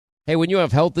Hey, when you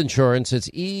have health insurance, it's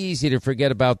easy to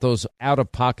forget about those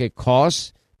out-of-pocket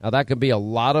costs. Now, that can be a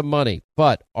lot of money,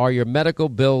 but are your medical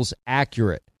bills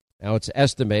accurate? Now, it's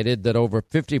estimated that over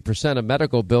 50% of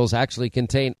medical bills actually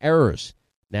contain errors.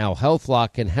 Now,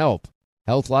 HealthLock can help.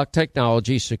 HealthLock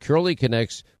technology securely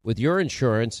connects with your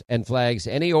insurance and flags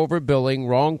any overbilling,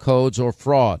 wrong codes, or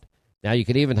fraud. Now, you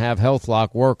can even have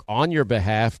HealthLock work on your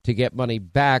behalf to get money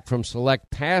back from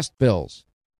select past bills.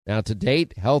 Now, to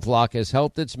date, HealthLock has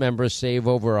helped its members save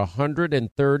over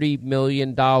 $130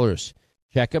 million.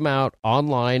 Check them out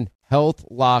online,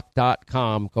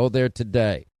 healthlock.com. Go there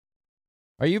today.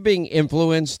 Are you being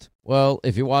influenced? Well,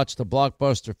 if you watched a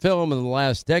blockbuster film in the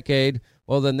last decade,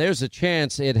 well, then there's a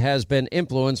chance it has been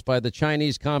influenced by the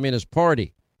Chinese Communist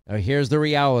Party. Now, here's the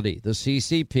reality. The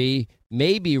CCP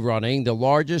may be running the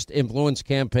largest influence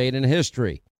campaign in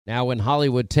history. Now, in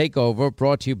Hollywood Takeover,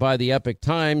 brought to you by the Epoch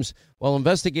Times, well,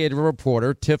 investigative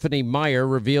reporter Tiffany Meyer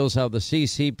reveals how the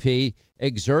CCP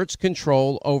exerts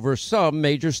control over some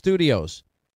major studios.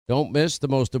 Don't miss the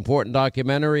most important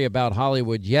documentary about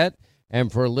Hollywood yet.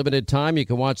 And for a limited time, you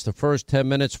can watch the first 10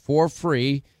 minutes for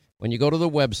free when you go to the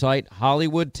website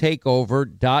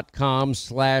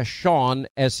hollywoodtakeover.com/Sean,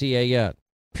 S-E-A-N.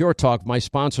 Pure Talk, my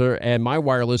sponsor and my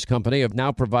wireless company, of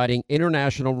now providing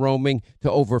international roaming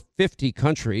to over 50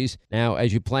 countries. Now,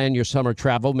 as you plan your summer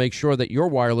travel, make sure that your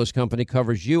wireless company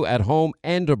covers you at home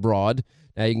and abroad.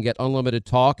 Now, you can get unlimited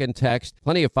talk and text,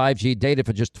 plenty of 5G data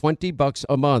for just $20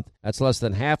 a month. That's less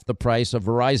than half the price of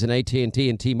Verizon, AT&T,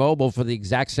 and T-Mobile for the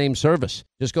exact same service.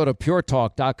 Just go to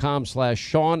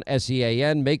puretalk.com/Sean,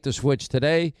 S-E-A-N. Make the switch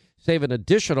today. Save an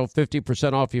additional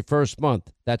 50% off your first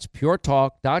month. That's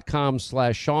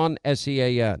puretalk.com/Sean,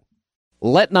 S-E-A-N.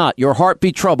 Let not your heart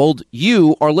be troubled.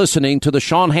 You are listening to the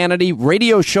Sean Hannity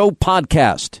Radio Show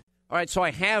podcast. All right, so I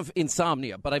have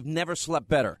insomnia, but I've never slept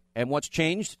better. And what's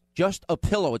changed? Just a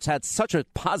pillow. It's had such a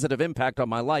positive impact on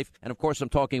my life. And, of course, I'm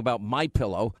talking about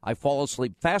MyPillow. I fall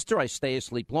asleep faster, I stay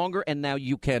asleep longer, and now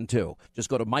you can, too. Just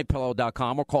go to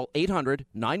MyPillow.com or call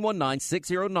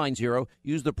 800-919-6090.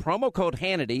 Use the promo code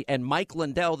Hannity, and Mike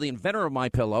Lindell, the inventor of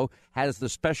MyPillow, has the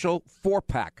special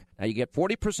 4-pack. Now, you get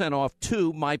 40% off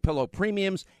 2 MyPillow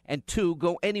Premiums and 2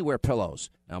 Go Anywhere pillows.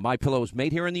 Now, MyPillow is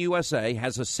made here in the USA,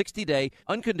 has a 60-day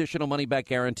unconditional money-back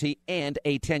guarantee, and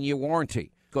a 10-year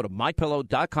warranty. Go to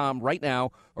MyPillow.com right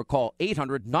now or call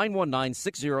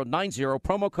 800-919-6090,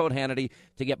 promo code Hannity,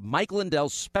 to get Mike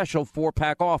Lindell's special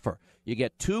 4-pack offer. You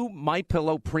get 2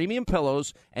 MyPillow premium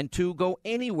pillows and 2 Go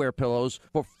Anywhere pillows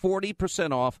for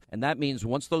 40% off. And that means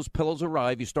once those pillows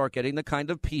arrive, you start getting the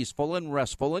kind of peaceful and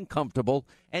restful and comfortable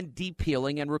and deep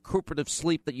healing and recuperative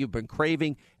sleep that you've been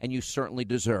craving and you certainly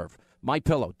deserve.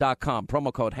 MyPillow.com,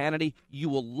 promo code Hannity. You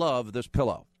will love this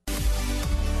pillow.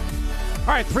 All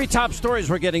right, 3 top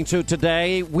stories we're getting to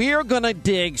today. We're going to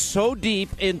dig so deep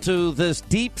into this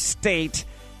deep state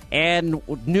and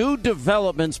new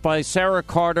developments by Sarah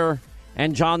Carter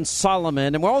and John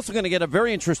Solomon. And we're also going to get a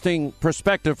very interesting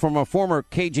perspective from a former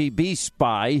KGB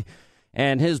spy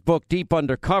and his book, Deep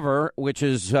Undercover, which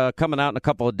is coming out in a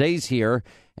couple of days here.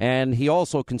 And he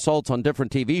also consults on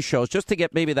different TV shows just to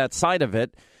get maybe that side of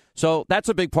it. So that's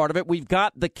a big part of it. We've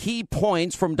got the key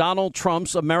points from Donald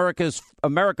Trump's America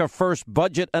First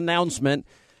budget announcement.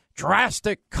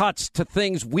 Drastic cuts to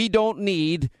things we don't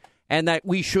need and that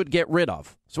we should get rid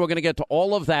of. So we're going to get to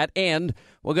all of that. And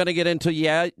we're going to get into,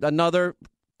 another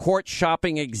court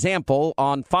shopping example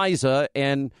on FISA.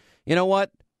 And you know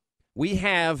what? The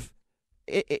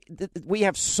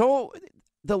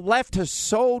left has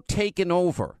so taken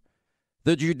over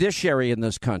the judiciary in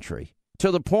this country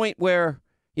to the point where,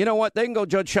 you know what? They can go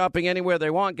judge shopping anywhere they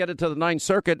want, get it to the Ninth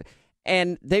Circuit,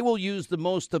 and they will use the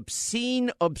most obscene,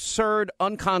 absurd,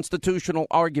 unconstitutional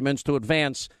arguments to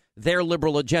advance their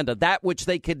liberal agenda. That which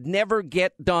they could never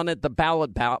get done at the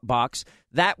ballot box,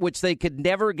 that which they could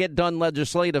never get done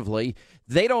legislatively.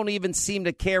 They don't even seem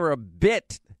to care a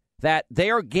bit that they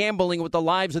are gambling with the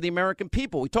lives of the American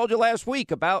people. We told you last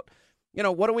week about,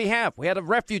 what do we have? We had a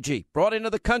refugee brought into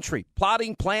the country,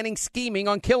 plotting, planning, scheming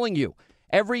on killing you.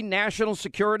 Every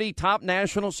top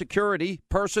national security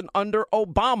person under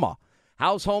Obama,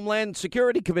 House Homeland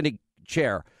Security Committee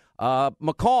Chair,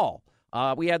 McCall.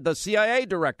 We had the CIA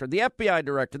director, the FBI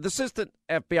director, the assistant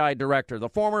FBI director, the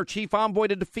former chief envoy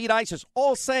to defeat ISIS,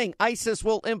 all saying ISIS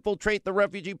will infiltrate the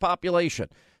refugee population.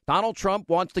 Donald Trump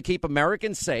wants to keep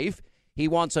Americans safe. He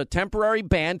wants a temporary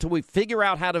ban till we figure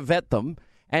out how to vet them.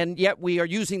 And yet we are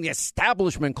using the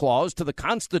Establishment Clause to the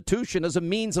Constitution as a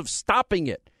means of stopping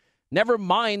it. Never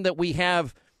mind that we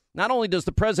have, not only does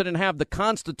the president have the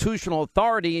constitutional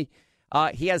authority,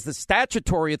 he has the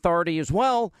statutory authority as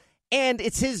well, and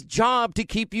it's his job to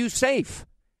keep you safe.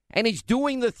 And he's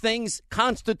doing the things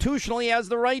constitutionally he has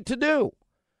the right to do.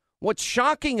 What's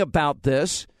shocking about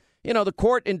this, the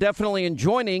court indefinitely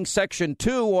enjoining Section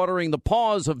 2, ordering the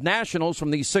pause of nationals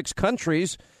from these 6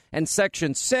 countries, and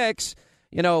Section 6,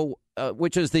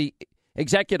 which is the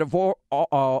executive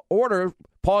order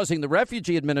pausing the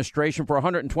refugee administration for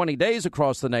 120 days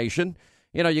across the nation.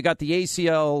 You got the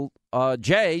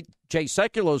ACLJ, Jay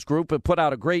Sekulo's group, have put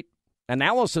out a great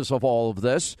analysis of all of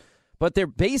this, but they're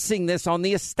basing this on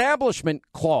the Establishment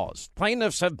Clause.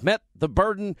 Plaintiffs have met the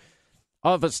burden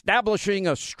of establishing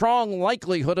a strong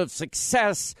likelihood of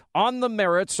success on the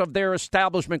merits of their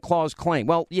Establishment Clause claim.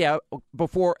 Well, yeah,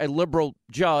 before a liberal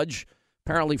judge,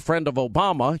 apparently friend of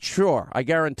Obama, sure, I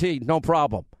guarantee, no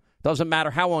problem. Doesn't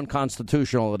matter how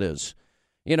unconstitutional it is.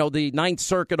 The Ninth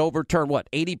Circuit overturned,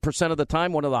 80% of the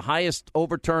time, one of the highest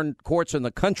overturned courts in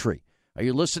the country. Are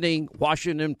you listening,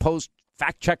 Washington Post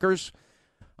fact checkers?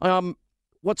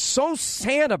 What's so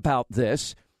sad about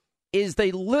this is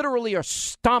they literally are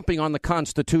stomping on the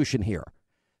Constitution here.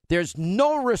 There's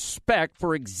no respect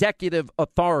for executive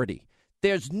authority.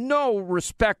 There's no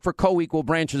respect for co-equal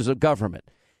branches of government.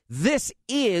 This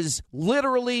is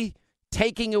literally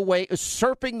taking away,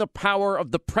 usurping the power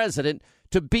of the president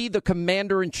to be the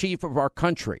commander-in-chief of our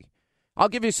country. I'll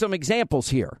give you some examples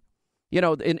here.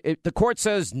 The court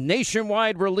says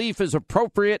nationwide relief is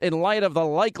appropriate in light of the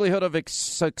likelihood of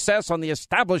success on the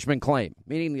establishment claim,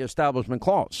 meaning the Establishment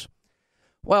Clause.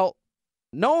 Well,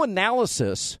 no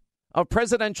analysis of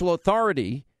presidential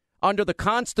authority under the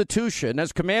Constitution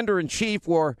as commander-in-chief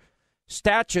or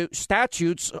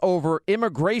statutes over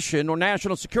immigration or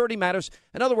national security matters.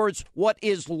 In other words, what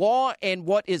is law and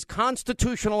what is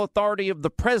constitutional authority of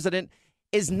the president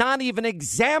is not even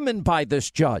examined by this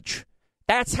judge.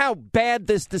 That's how bad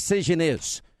this decision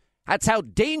is. That's how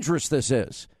dangerous this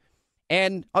is.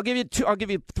 And I'll give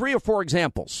you 3 or 4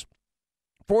 examples.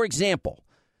 For example,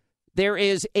 there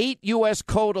is 8 U.S.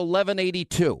 Code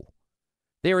 1182.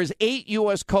 There is 8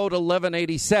 U.S. Code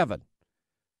 1187,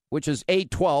 which is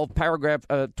 812, paragraph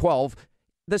 12.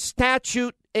 The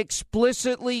statute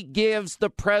explicitly gives the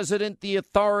president the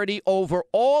authority over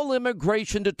all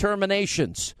immigration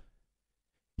determinations.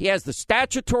 He has the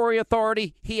statutory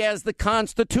authority. He has the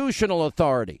constitutional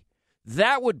authority.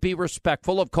 That would be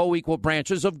respectful of co-equal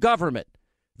branches of government.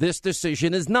 This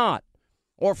decision is not.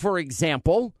 Or, for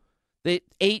example, the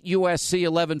 8 U.S.C.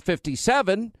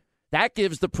 1157, that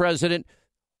gives the president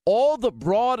all the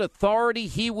broad authority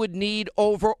he would need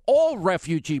over all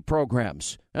refugee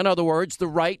programs. In other words, the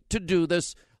right to do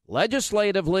this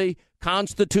legislatively,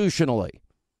 constitutionally.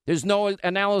 There's no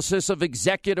analysis of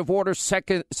Executive Order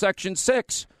Section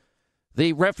 6,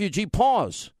 the refugee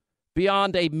pause,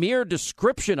 beyond a mere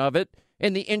description of it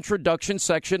in the introduction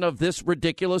section of this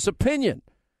ridiculous opinion,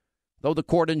 though the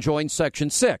court enjoined Section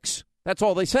 6. That's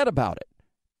all they said about it.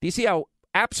 Do you see how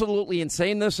absolutely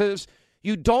insane this is?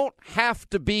 You don't have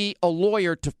to be a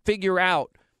lawyer to figure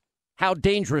out how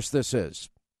dangerous this is.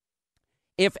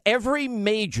 If every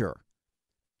major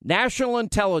national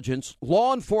intelligence,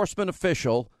 law enforcement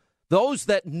official, those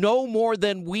that know more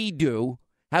than we do,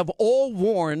 have all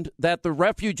warned that the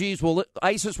refugees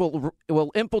ISIS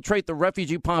will infiltrate the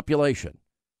refugee population,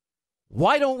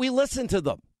 why don't we listen to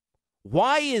them?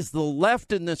 Why is the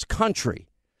left in this country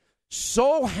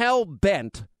so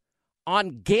hell-bent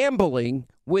on gambling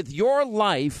with your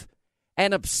life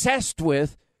and obsessed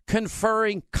with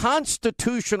conferring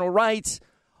constitutional rights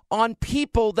on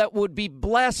people that would be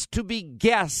blessed to be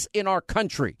guests in our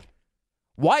country?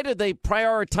 Why do they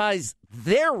prioritize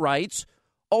their rights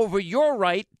over your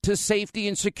right to safety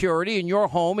and security in your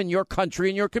home, in your country,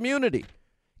 in your community?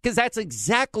 Because that's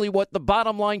exactly what the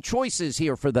bottom line choice is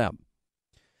here for them.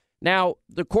 Now,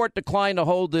 the court declined to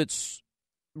hold its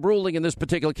ruling in this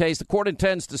particular case. The court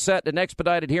intends to set an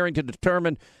expedited hearing to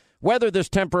determine whether this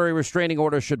temporary restraining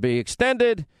order should be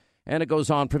extended, and it goes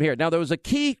on from here. Now, there was a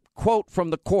key quote from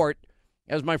the court,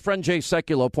 as my friend Jay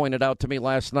Sekulow pointed out to me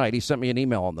last night. He sent me an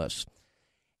email on this.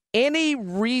 Any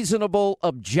reasonable,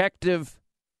 objective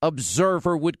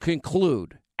observer would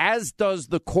conclude, as does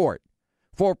the court,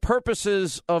 for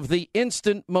purposes of the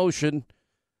instant motion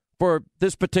for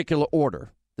this particular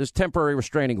order, this temporary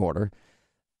restraining order,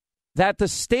 that the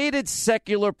stated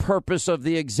secular purpose of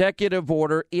the executive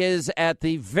order is at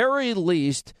the very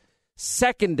least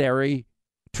secondary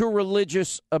to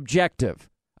religious objective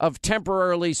of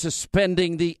temporarily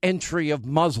suspending the entry of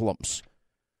Muslims.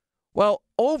 Well,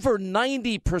 over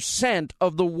 90%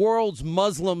 of the world's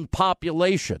Muslim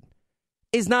population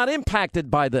is not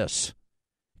impacted by this.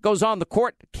 Goes on, the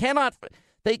court cannot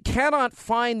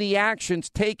find the actions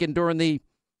taken during the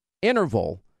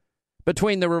interval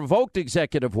between the revoked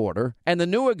executive order and the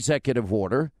new executive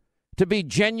order to be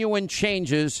genuine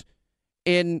changes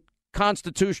in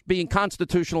being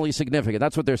constitutionally significant.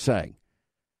 That's what they're saying.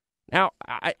 Now,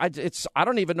 I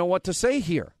don't even know what to say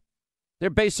here.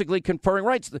 They're basically conferring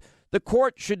rights. The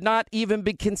court should not even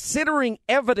be considering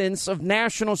evidence of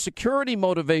national security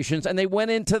motivations, and they went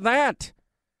into that.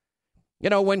 You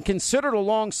know, when considered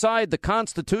alongside the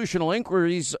constitutional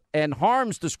inquiries and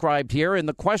harms described here and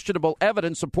the questionable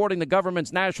evidence supporting the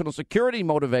government's national security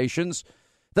motivations,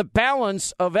 the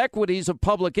balance of equities of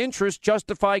public interest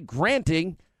justify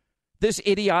granting this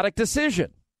idiotic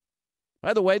decision.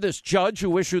 By the way, this judge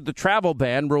who issued the travel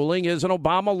ban ruling is an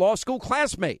Obama law school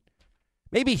classmate.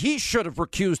 Maybe he should have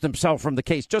recused himself from the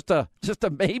case. Just a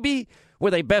maybe?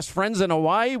 Were they best friends in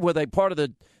Hawaii? Were they part of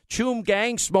the Choom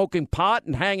gang, smoking pot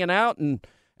and hanging out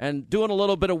and doing a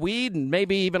little bit of weed and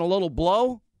maybe even a little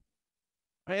blow?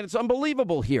 I mean, it's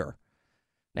unbelievable here.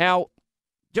 Now,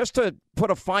 just to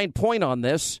put a fine point on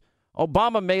this,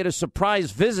 Obama made a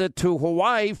surprise visit to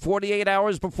Hawaii 48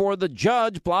 hours before the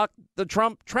judge blocked the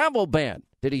Trump travel ban.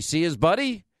 Did he see his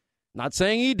buddy? Not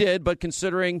saying he did, but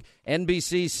considering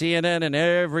NBC, CNN, and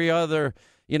every other,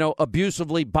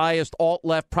 abusively biased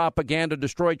alt-left propaganda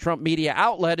destroy Trump media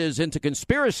outlet is into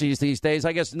conspiracies these days,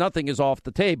 I guess nothing is off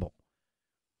the table.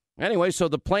 Anyway, so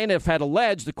the plaintiff had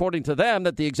alleged, according to them,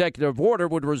 that the executive order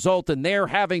would result in their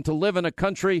having to live in a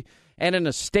country and in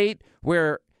a state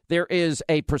where there is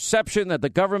a perception that the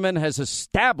government has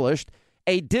established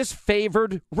a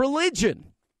disfavored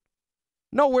religion.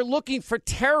 No, we're looking for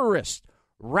terrorists,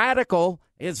 radical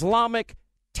Islamic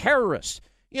terrorists.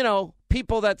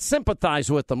 People that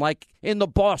sympathize with them, like in the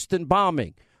Boston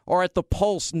bombing or at the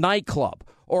Pulse nightclub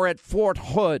or at Fort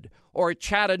Hood or at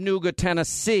Chattanooga,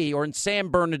 Tennessee, or in San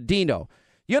Bernardino.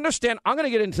 You understand? I'm going to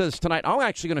get into this tonight. I'm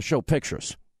actually going to show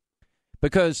pictures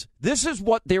because this is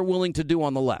what they're willing to do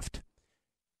on the left.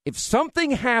 If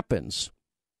something happens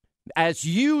as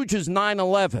huge as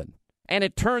 9/11 and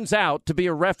it turns out to be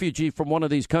a refugee from one of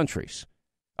these countries,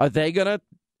 do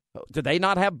they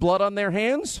not have blood on their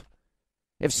hands?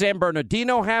 If San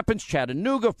Bernardino happens,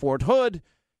 Chattanooga, Fort Hood,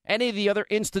 any of the other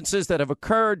instances that have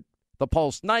occurred, the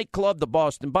Pulse nightclub, the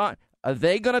Boston bomb, are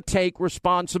they going to take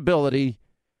responsibility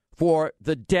for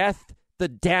the death, the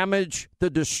damage, the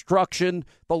destruction,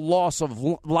 the loss of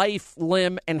life,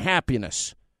 limb, and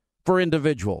happiness for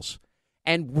individuals?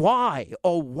 And why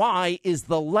is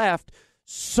the left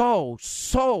so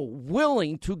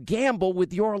willing to gamble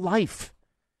with your life?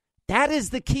 That is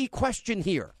the key question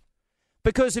here.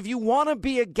 Because if you want to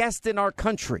be a guest in our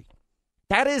country,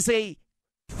 that is a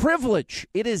privilege.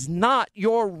 It is not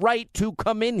your right to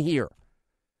come in here.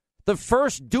 The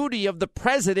first duty of the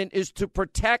president is to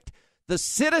protect the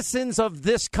citizens of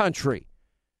this country.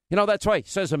 That's why he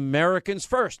says Americans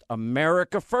first,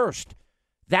 America first.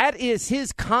 That is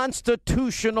his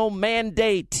constitutional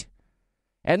mandate.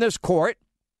 And this court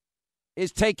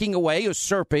is taking away,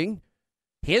 usurping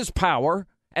his power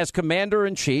as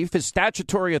commander-in-chief, his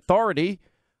statutory authority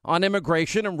on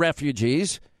immigration and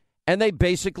refugees, and they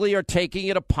basically are taking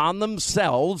it upon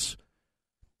themselves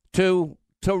to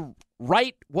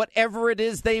write whatever it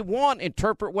is they want,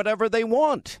 interpret whatever they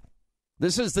want.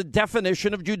 This is the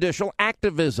definition of judicial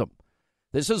activism.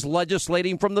 This is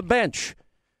legislating from the bench.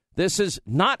 This is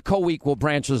not co-equal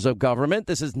branches of government.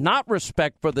 This is not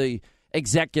respect for the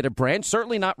executive branch,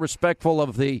 certainly not respectful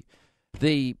of the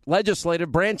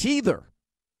legislative branch either.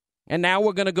 And now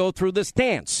we're going to go through this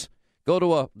dance.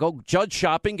 Go judge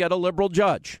shopping, get a liberal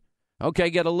judge. Okay,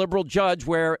 get a liberal judge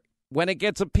where when it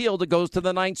gets appealed, it goes to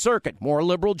the Ninth Circuit. More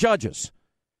liberal judges.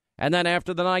 And then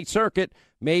after the Ninth Circuit,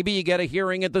 maybe you get a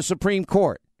hearing at the Supreme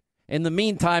Court. In the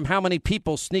meantime, how many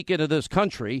people sneak into this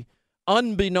country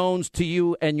unbeknownst to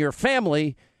you and your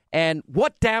family, and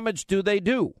what damage do they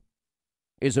do?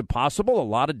 Is it possible a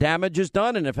lot of damage is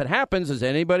done? And if it happens, is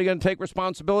anybody going to take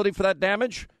responsibility for that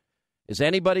damage? Is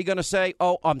anybody going to say,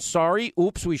 oh, I'm sorry,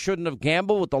 oops, we shouldn't have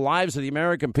gambled with the lives of the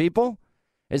American people?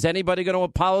 Is anybody going to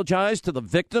apologize to the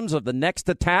victims of the next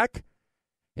attack?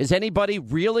 Is anybody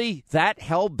really that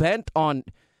hell-bent on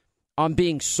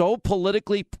being so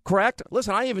politically correct?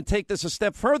 Listen, I even take this a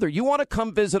step further. You want to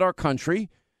come visit our country,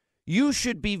 you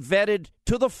should be vetted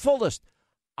to the fullest.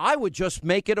 I would just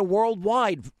make it a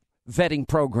worldwide vetting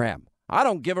program. I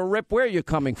don't give a rip where you're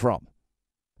coming from.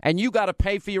 And you got to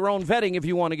pay for your own vetting if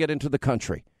you want to get into the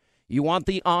country. You want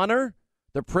the honor,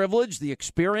 the privilege, the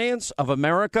experience of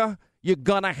America, you're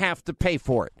going to have to pay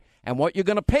for it. And what you're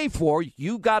going to pay for,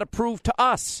 you got to prove to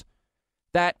us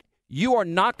that you are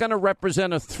not going to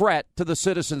represent a threat to the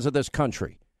citizens of this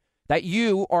country, that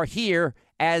you are here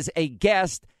as a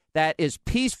guest that is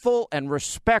peaceful and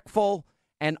respectful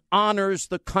and honors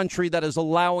the country that is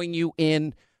allowing you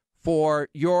in for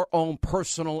your own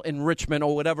personal enrichment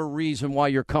or whatever reason why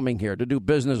you're coming here to do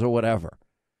business or whatever.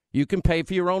 You can pay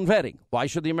for your own vetting. Why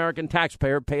should the American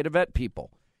taxpayer pay to vet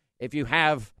people? If you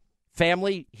have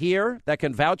family here that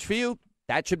can vouch for you,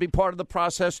 that should be part of the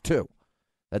process too,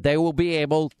 that they will be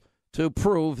able to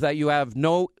prove that you have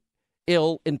no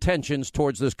ill intentions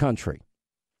towards this country.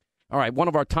 All right, one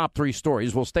of our top three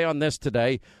stories. We'll stay on this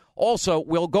today. Also,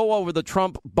 we'll go over the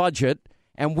Trump budget,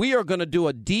 and we are going to do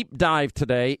a deep dive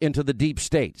today into the deep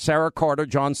state. Sarah Carter,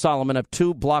 John Solomon have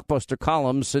two blockbuster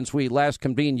columns since we last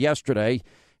convened yesterday,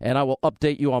 and I will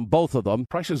update you on both of them.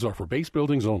 Prices are for base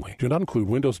buildings only. Do not include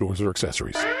windows, doors, or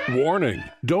accessories. Warning!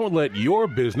 Don't let your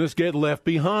business get left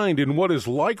behind in what is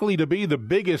likely to be the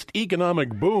biggest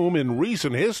economic boom in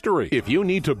recent history. If you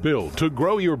need to build to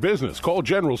grow your business, call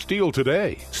General Steel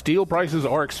today. Steel prices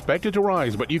are expected to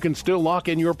rise, but you can still lock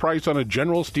in your price on a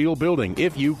General Steel building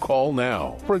if you call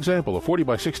now. For example, a 40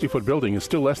 by 60 foot building is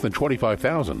still less than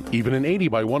 $25,000. Even an 80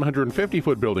 by 150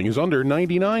 foot building is under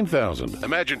 $99,000.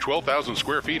 Imagine 12,000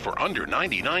 square feet for under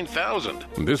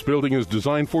 $99,000. This building is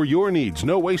designed for your needs,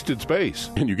 no wasted space.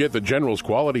 And you get the General's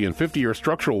quality and 50-year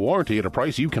structural warranty at a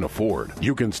price you can afford.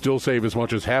 You can still save as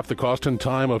much as half the cost and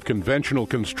time of conventional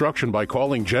construction by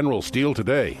calling General Steel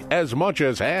today. As much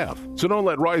as half. So don't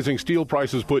let rising steel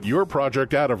prices put your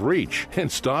project out of reach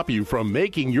and stop you from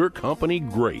making your company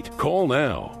great. Call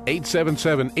now.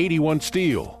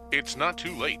 877-81-STEEL. It's not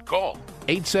too late. Call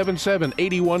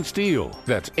 877-81-STEEL.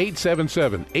 That's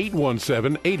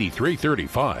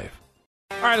 877-817-8335.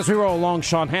 All right, as we roll along,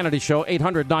 Sean Hannity Show,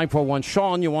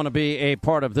 800-941-SEAN. You want to be a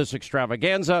part of this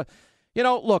extravaganza. You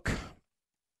know, look,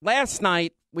 last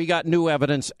night we got new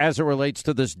evidence as it relates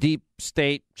to this deep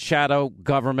state shadow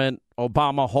government,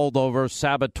 Obama holdovers,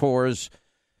 saboteurs,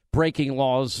 breaking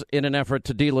laws in an effort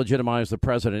to delegitimize the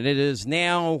president. It is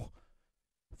now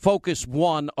focus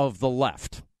one of the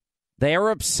left. They are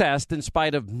obsessed in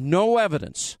spite of no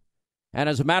evidence. And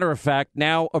as a matter of fact,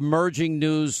 now emerging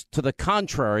news to the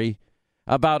contrary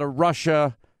about a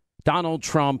Russia-Donald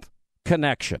Trump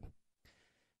connection.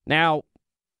 Now,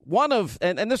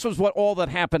 and this was what all that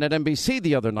happened at NBC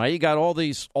the other night. You got all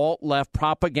these alt-left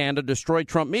propaganda, destroy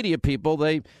Trump media people.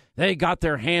 They got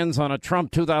their hands on a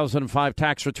Trump 2005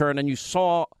 tax return, and you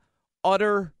saw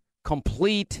utter,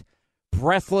 complete,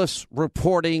 breathless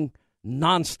reporting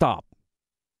nonstop.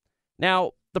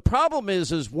 Now, the problem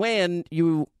is when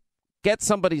you get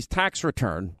somebody's tax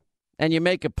return and you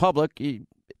make it public,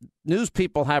 news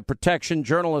people have protection,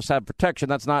 journalists have protection.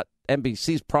 That's not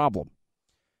NBC's problem.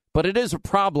 But it is a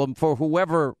problem for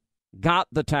whoever got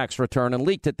the tax return and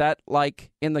leaked it. That,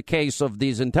 like in the case of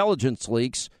these intelligence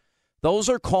leaks, those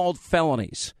are called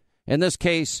felonies. In this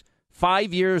case,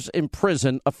 5 years in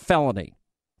prison, a felony.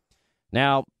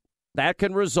 Now, that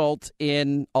can result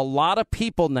in a lot of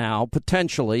people now,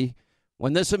 potentially,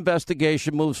 when this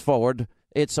investigation moves forward,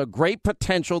 it's a great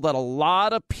potential that a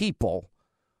lot of people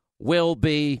will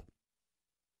be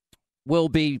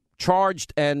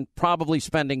charged and probably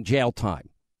spending jail time.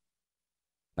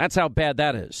 That's how bad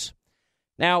that is.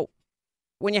 Now,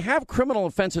 when you have criminal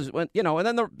offenses, and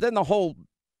then the whole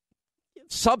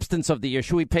substance of the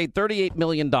issue, we paid $38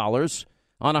 million on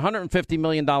 $150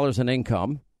 million in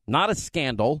income. Not a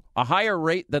scandal, a higher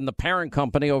rate than the parent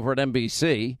company over at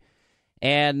NBC.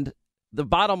 And the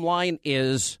bottom line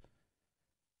is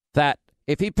that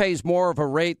if he pays more of a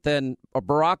rate than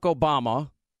Barack Obama,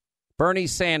 Bernie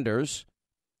Sanders,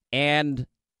 and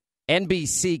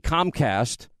NBC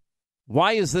Comcast,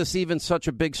 why is this even such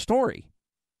a big story?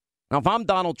 Now, if I'm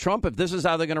Donald Trump, if this is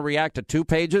how they're going to react to 2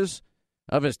 pages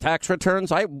of his tax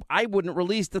returns, I wouldn't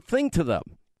release the thing to them.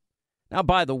 Now,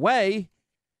 by the way,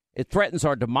 it threatens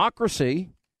our democracy.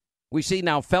 We see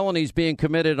now felonies being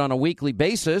committed on a weekly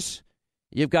basis.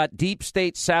 You've got deep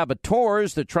state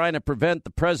saboteurs that are trying to prevent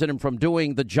the president from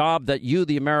doing the job that you,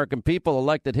 the American people,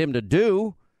 elected him to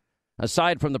do.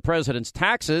 Aside from the president's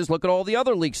taxes, look at all the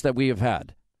other leaks that we have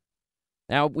had.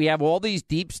 Now, we have all these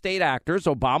deep state actors,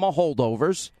 Obama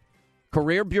holdovers,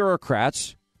 career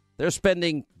bureaucrats. They're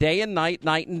spending day and night,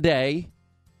 night and day,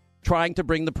 trying to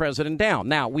bring the president down.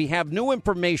 Now, we have new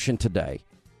information today,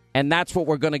 and that's what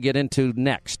we're going to get into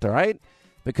next, all right?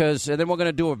 And then we're going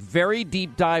to do a very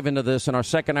deep dive into this in our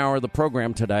second hour of the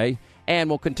program today, and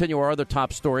we'll continue our other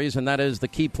top stories, and that is the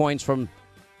key points from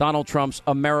Donald Trump's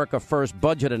America First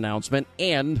budget announcement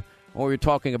and what we were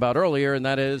talking about earlier, and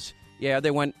that is,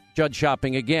 they went judge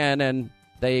shopping again, and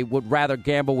they would rather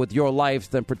gamble with your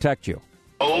life than protect you.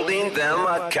 Holding them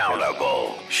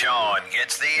accountable. Sean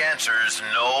gets the answers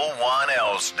no one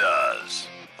else does.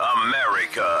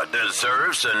 America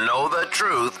deserves to know the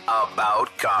truth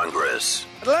about Congress.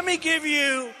 Let me give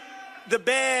you the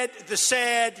bad, the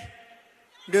sad,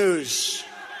 news.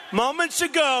 Moments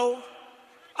ago,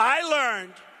 I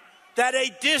learned that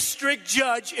a district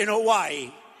judge in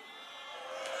Hawaii,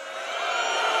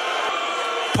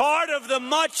 part of the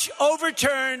much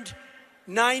overturned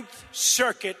Ninth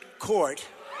Circuit Court,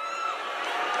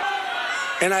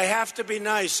 and I have to be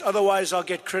nice, otherwise I'll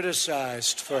get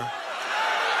criticized for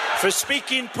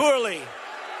speaking poorly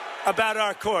about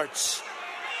our courts.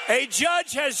 A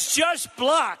judge has just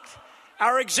blocked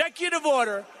our executive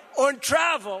order on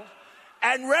travel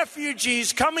and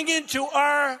refugees coming into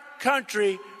our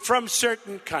country from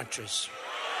certain countries.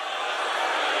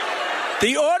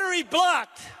 The order he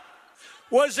blocked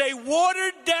was a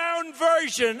watered-down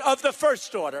version of the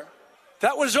first order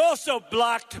that was also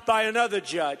blocked by another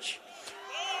judge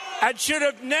and should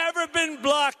have never been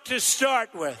blocked to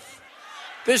start with.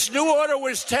 This new order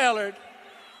was tailored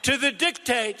to the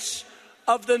dictates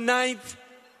of the Ninth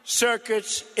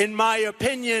Circuit's, in my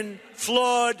opinion,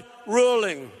 flawed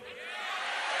ruling.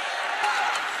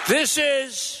 This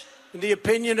is, in the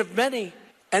opinion of many,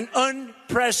 an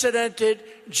unprecedented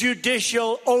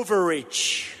judicial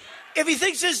overreach. If he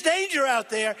thinks there's danger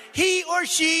out there, he or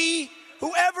she,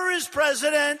 whoever is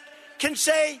president, can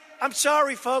say, I'm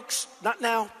sorry, folks, not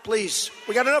now, please.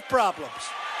 We got enough problems.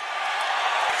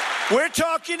 We're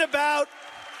talking about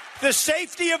the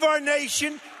safety of our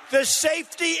nation, the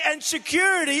safety and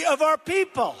security of our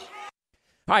people.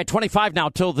 All right, 25 now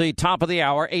till the top of the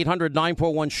hour.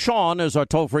 800-941-SEAN is our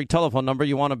toll-free telephone number.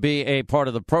 You want to be a part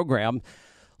of the program.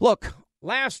 Look,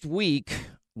 last week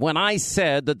when I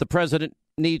said that the president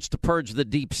needs to purge the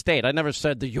deep state, I never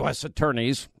said the U.S.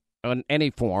 attorneys in any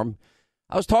form.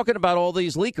 I was talking about all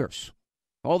these leakers,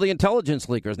 all the intelligence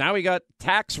leakers. Now we got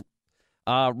tax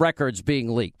records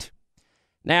being leaked.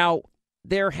 Now,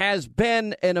 there has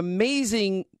been an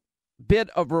amazing bit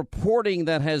of reporting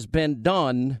that has been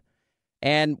done,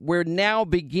 and we're now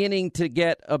beginning to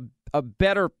get a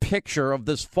better picture of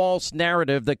this false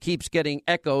narrative that keeps getting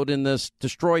echoed in this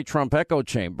Destroy Trump echo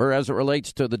chamber as it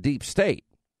relates to the deep state.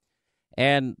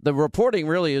 And the reporting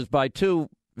really is by two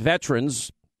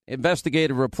veterans,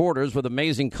 investigative reporters with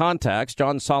amazing contacts,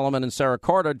 John Solomon and Sarah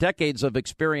Carter, decades of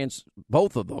experience,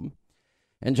 both of them.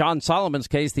 In John Solomon's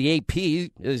case, the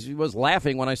AP was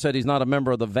laughing when I said he's not a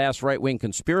member of the vast right-wing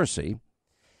conspiracy.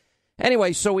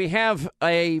 Anyway, so we have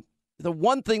the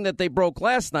one thing that they broke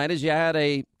last night is you had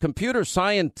a computer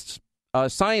scientist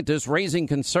raising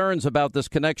concerns about this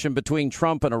connection between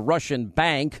Trump and a Russian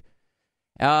bank.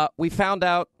 We found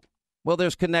out, well,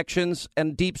 there's connections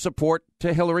and deep support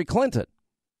to Hillary Clinton,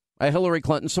 a Hillary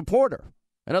Clinton supporter.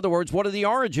 In other words, what are the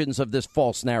origins of this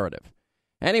false narrative?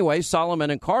 Anyway, Solomon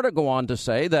and Carter go on to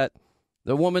say that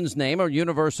the woman's name, a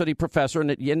university professor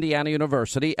at Indiana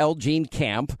University, L. Jean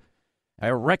Camp,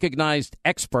 a recognized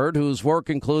expert whose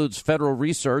work includes federal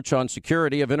research on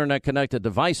security of Internet-connected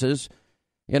devices,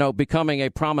 becoming a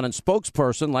prominent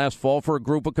spokesperson last fall for a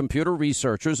group of computer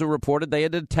researchers who reported they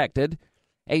had detected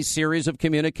a series of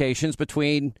communications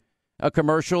between a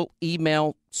commercial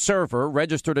email server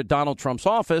registered at Donald Trump's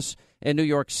office in New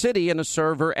York City and a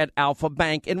server at Alfa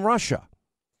Bank in Russia.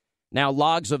 Now,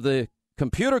 logs of the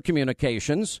computer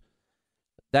communications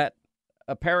that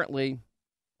apparently,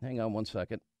 hang on one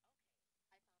second.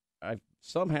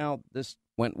 Somehow this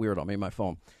went weird on me, my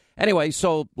phone. Anyway,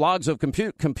 so logs of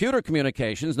computer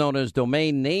communications known as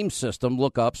domain name system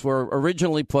lookups were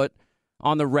originally put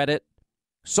on the Reddit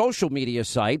social media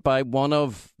site by one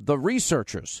of the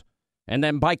researchers and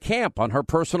then by Camp on her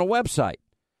personal website.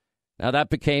 Now,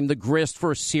 that became the grist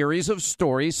for a series of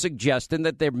stories suggesting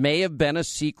that there may have been a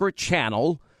secret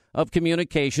channel of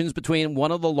communications between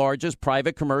one of the largest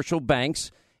private commercial banks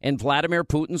in Vladimir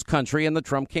Putin's country and the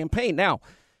Trump campaign. Now,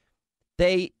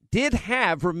 they did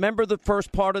have, remember the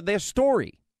first part of their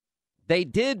story, they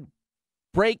did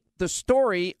break the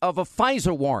story of a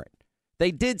FISA warrant. They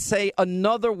did say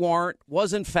another warrant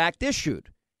was in fact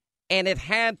issued, and it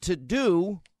had to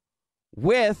do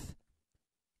with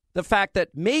the fact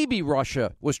that maybe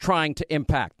Russia was trying to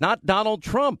impact, not Donald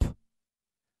Trump.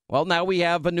 Well, now we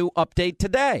have a new update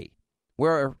today,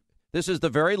 where this is the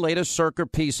very latest Circa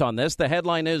piece on this. The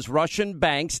headline is Russian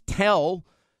banks tell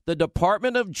the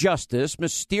Department of Justice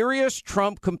mysterious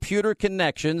Trump computer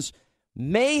connections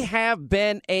may have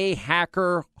been a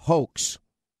hacker hoax.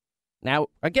 Now,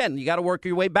 again, you got to work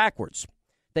your way backwards.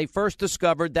 They first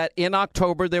discovered that in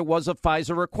October there was a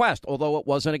FISA request, although it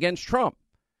wasn't against Trump.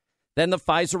 Then the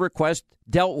FISA request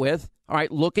dealt with,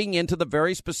 looking into the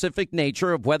very specific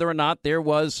nature of whether or not there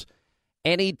was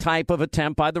any type of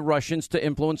attempt by the Russians to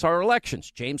influence our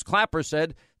elections. James Clapper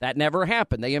said that never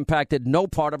happened. They impacted no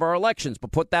part of our elections.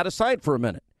 But put that aside for a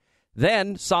minute.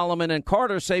 Then Solomon and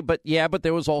Carter say, but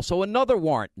there was also another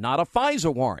warrant, not a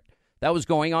FISA warrant, that was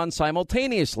going on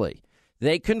simultaneously.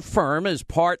 They confirm as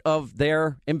part of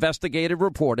their investigative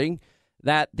reporting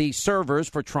that the servers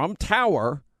for Trump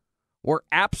Tower were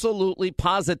absolutely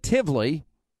positively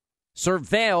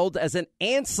surveilled as an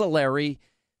ancillary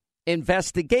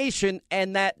investigation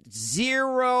and that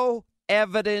zero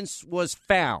evidence was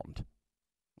found.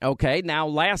 Okay, now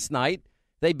last night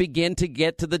they begin to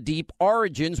get to the deep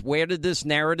origins. Where did this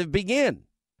narrative begin?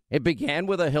 It began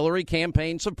with a Hillary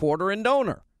campaign supporter and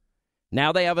donor.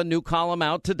 Now they have a new column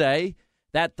out today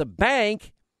that the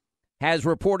bank has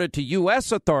reported to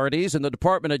U.S. authorities and the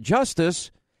Department of Justice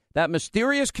that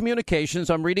mysterious communications,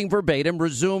 I'm reading verbatim,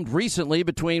 resumed recently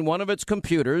between one of its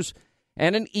computers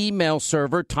and an email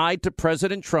server tied to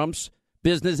President Trump's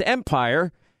business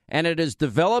empire, and it has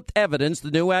developed evidence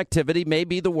the new activity may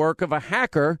be the work of a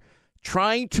hacker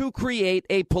trying to create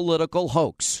a political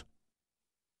hoax.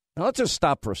 Now, let's just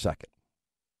stop for a second.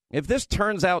 If this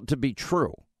turns out to be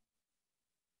true,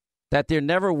 that there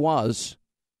never was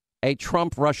a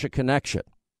Trump-Russia connection,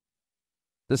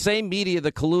 the same media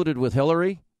that colluded with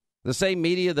Hillary, the same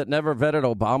media that never vetted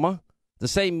Obama, the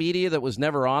same media that was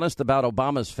never honest about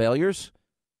Obama's failures,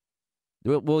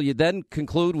 will you then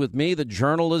conclude with me that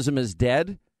journalism is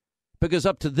dead? Because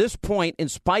up to this point, in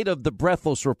spite of the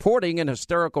breathless reporting and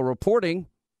hysterical reporting,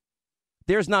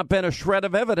 there's not been a shred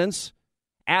of evidence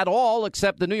at all,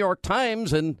 except the New York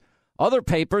Times and other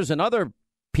papers and other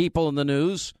people in the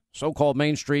news, so-called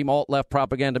mainstream alt-left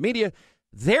propaganda media.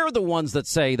 They're the ones that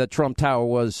say that Trump Tower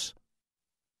was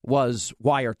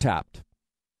wiretapped.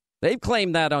 They've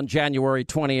claimed that on January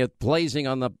 20th, blazing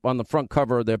on the front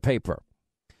cover of their paper.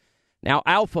 Now,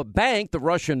 Alfa Bank, the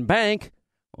Russian bank,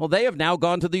 well, they have now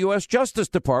gone to the U.S. Justice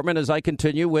Department, as I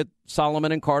continue with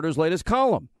Solomon and Carter's latest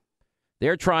column.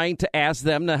 They're trying to ask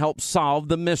them to help solve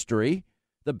the mystery.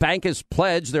 The bank has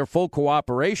pledged their full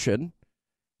cooperation.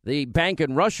 The bank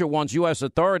in Russia wants U.S.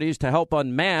 authorities to help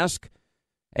unmask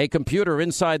a computer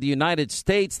inside the United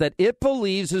States that it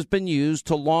believes has been used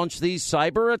to launch these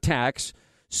cyber attacks,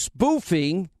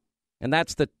 spoofing, and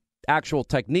that's the actual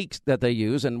techniques that they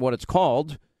use and what it's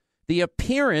called, the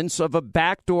appearance of a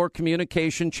backdoor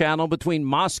communication channel between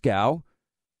Moscow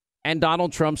and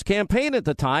Donald Trump's campaign at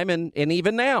the time and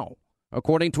even now,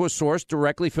 according to a source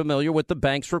directly familiar with the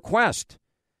bank's request.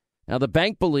 Now, the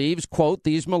bank believes, quote,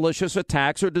 these malicious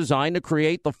attacks are designed to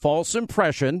create the false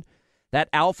impression that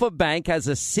Alfa Bank has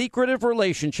a secretive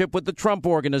relationship with the Trump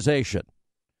organization.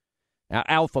 Now,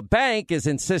 Alfa Bank is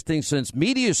insisting since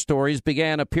media stories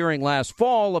began appearing last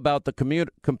fall about the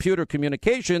computer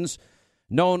communications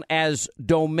known as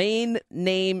domain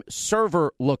name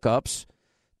server lookups,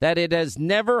 that it has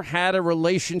never had a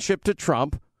relationship to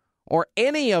Trump or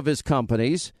any of his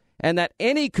companies, and that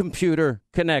any computer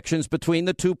connections between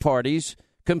the two parties'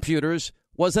 computers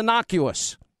was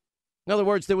innocuous. In other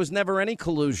words, there was never any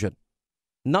collusion.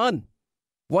 None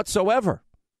whatsoever.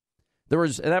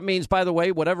 That means, by the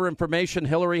way, whatever information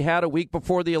Hillary had a week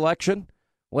before the election,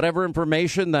 whatever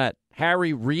information that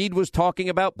Harry Reid was talking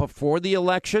about before the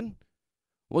election,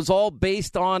 was all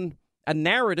based on a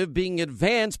narrative being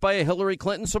advanced by a Hillary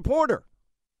Clinton supporter.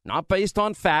 Not based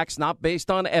on facts, not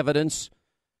based on evidence,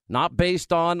 not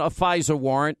based on a FISA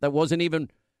warrant that wasn't even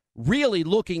really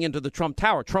looking into the Trump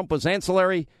Tower. Trump was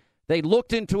ancillary. They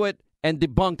looked into it and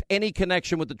debunked any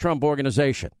connection with the Trump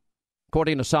organization,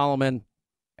 according to Solomon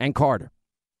and Carter.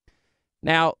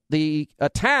 Now, the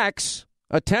attacks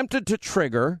attempted to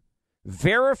trigger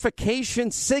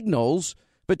verification signals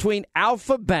between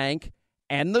Alfa Bank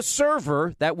and the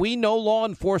server that we know law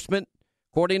enforcement,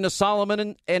 according to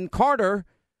Solomon and Carter,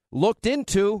 looked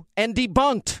into and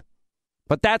debunked.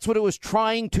 But that's what it was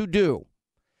trying to do.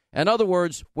 In other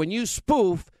words, when you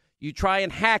spoof, you try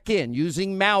and hack in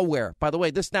using malware. By the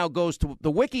way, this now goes to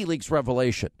the WikiLeaks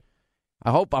revelation.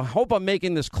 I hope I'm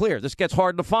making this clear. This gets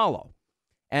hard to follow.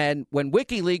 And when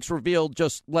WikiLeaks revealed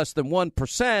just less than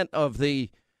 1% of the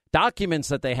documents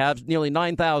that they have, nearly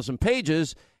 9,000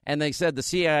 pages, and they said the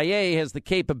CIA has the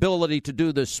capability to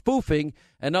do this spoofing,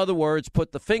 in other words,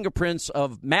 put the fingerprints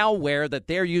of malware that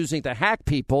they're using to hack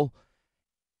people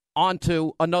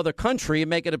onto another country and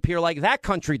make it appear like that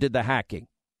country did the hacking.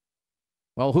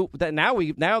 Well,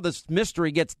 now this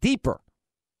mystery gets deeper.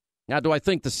 Now, do I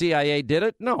think the CIA did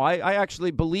it? No, I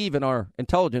actually believe in our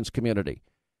intelligence community.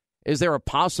 Is there a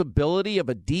possibility of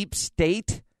a deep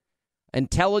state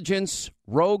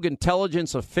rogue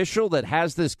intelligence official that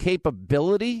has this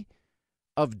capability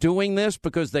of doing this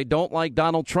because they don't like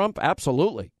Donald Trump?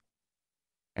 Absolutely.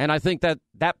 And I think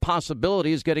that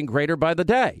possibility is getting greater by the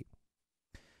day.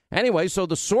 Anyway, so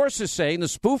the source is saying the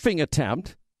spoofing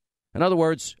attempt In other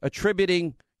words,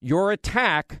 attributing your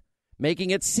attack, making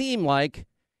it seem like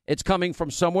it's coming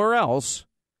from somewhere else,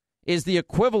 is the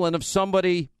equivalent of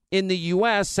somebody in the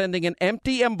U.S. sending an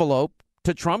empty envelope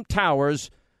to Trump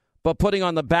Towers, but putting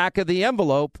on the back of the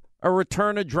envelope a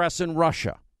return address in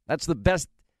Russia. That's the best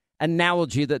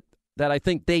analogy that I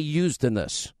think they used in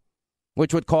this,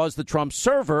 which would cause the Trump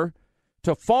server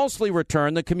to falsely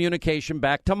return the communication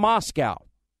back to Moscow.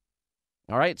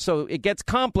 All right, so it gets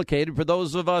complicated for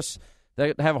those of us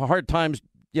that have a hard time,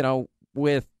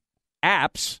 with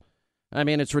apps. I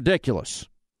mean, it's ridiculous.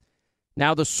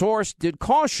 Now, the source did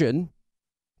caution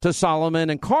to Solomon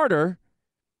and Carter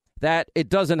that it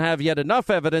doesn't have yet enough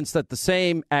evidence that the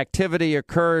same activity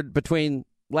occurred between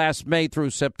last May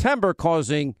through September,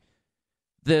 causing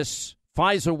this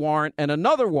FISA warrant and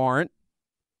another warrant.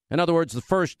 In other words, the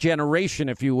first generation,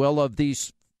 if you will, of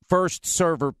these first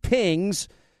server pings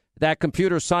that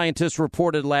computer scientists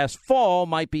reported last fall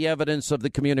might be evidence of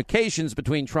the communications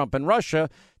between Trump and Russia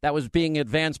that was being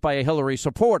advanced by a Hillary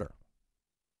supporter,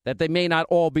 that they may not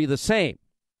all be the same.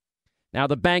 Now,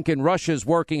 the bank in Russia's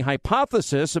working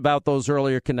hypothesis about those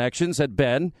earlier connections had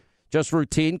been just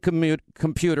routine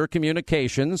computer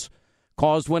communications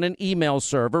caused when an email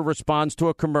server responds to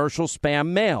a commercial spam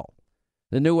mail.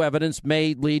 The new evidence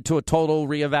may lead to a total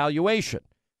reevaluation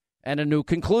and a new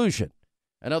conclusion.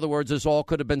 In other words, this all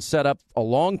could have been set up a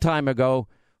long time ago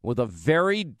with a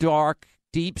very dark,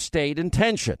 deep state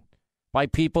intention by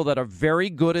people that are very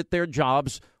good at their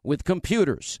jobs with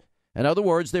computers. In other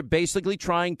words, they're basically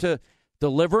trying to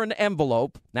deliver an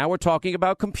envelope. Now we're talking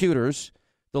about computers.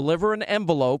 Deliver an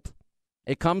envelope.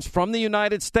 It comes from the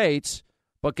United States,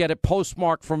 but get it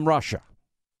postmarked from Russia.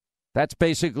 That's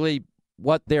basically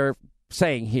what they're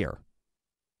saying here.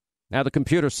 Now, the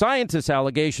computer scientist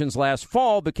allegations last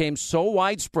fall became so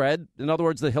widespread, in other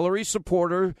words, the Hillary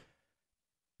supporter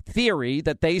theory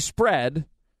that they spread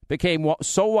became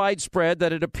so widespread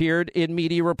that it appeared in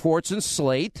media reports in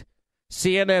Slate.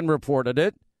 CNN reported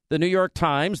it, the New York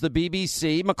Times, the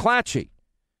BBC, McClatchy,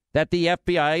 that the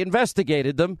FBI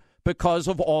investigated them because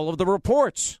of all of the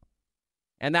reports.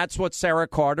 And that's what Sarah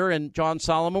Carter and John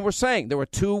Solomon were saying. There were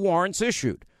two warrants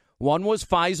issued. One was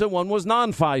FISA, one was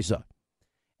non-FISA.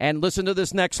 And listen to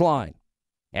this next line.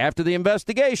 After the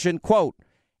investigation, quote,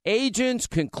 agents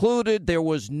concluded there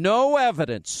was no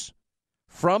evidence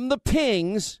from the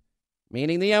pings,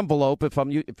 meaning the envelope, if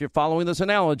you're following this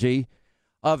analogy,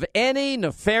 of any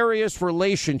nefarious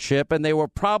relationship, and they were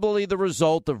probably the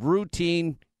result of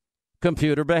routine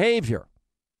computer behavior.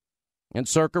 And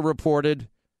Circa reported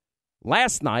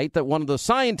last night that one of the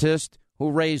scientists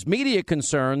who raised media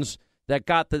concerns that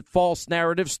got the false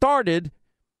narrative started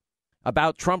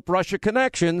about Trump-Russia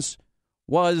connections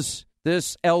was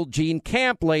this L. Jean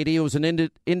Camp lady, who was an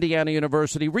Indiana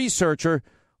University researcher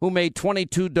who made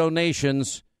 22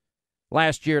 donations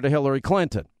last year to Hillary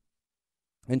Clinton.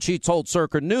 And she told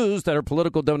Circa News that her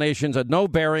political donations had no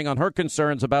bearing on her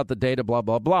concerns about the data, blah,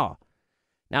 blah, blah.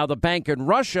 Now, the bank in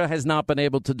Russia has not been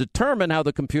able to determine how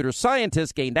the computer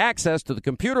scientists gained access to the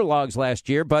computer logs last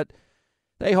year, but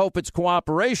they hope its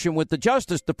cooperation with the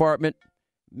Justice Department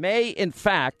may, in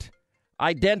fact,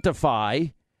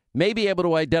 may be able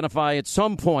to identify at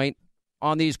some point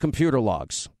on these computer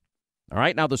logs. All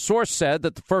right. Now, the source said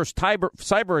that the first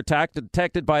cyber attack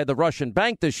detected by the Russian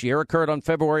bank this year occurred on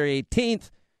February 18th.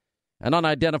 An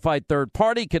unidentified third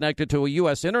party connected to a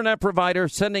U.S. internet provider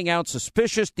sending out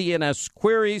suspicious DNS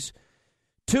queries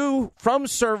from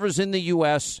servers in the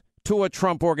U.S. to a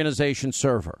Trump Organization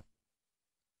server.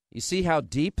 You see how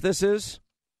deep this is?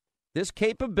 This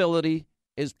capability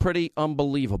is pretty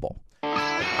unbelievable.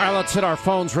 All right, let's hit our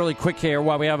phones really quick here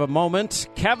while we have a moment.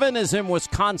 Kevin is in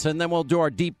Wisconsin. Then we'll do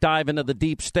our deep dive into the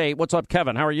deep state. What's up,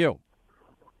 Kevin? How are you?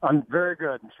 I'm very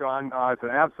good, Sean. It's an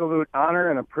absolute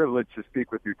honor and a privilege to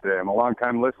speak with you today. I'm a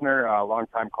longtime listener, a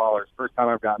longtime caller. It's the first time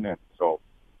I've gotten in. So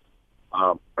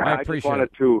I appreciate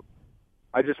it.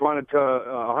 I just wanted to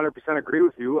 100% agree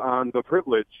with you on the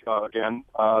privilege, again,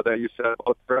 that you said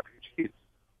about the refugees.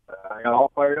 I got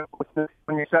all fired up with this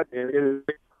when you said it is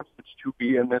a privilege to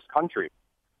be in this country.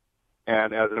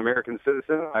 And as an American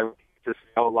citizen, I would just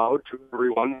say out loud to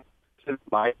everyone, this is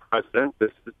my president, this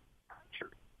is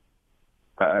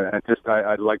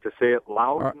I'd like to say it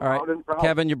loud and proud.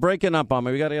 Kevin, you're breaking up on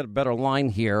me. We got to get a better line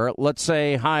here. Let's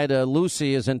say hi to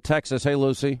Lucy is in Texas. Hey,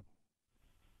 Lucy.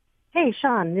 Hey,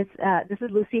 Sean. This is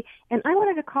Lucy. And I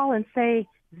wanted to call and say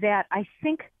that I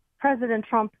think President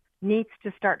Trump needs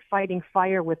to start fighting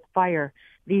fire with fire.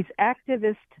 These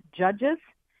activist judges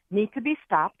need to be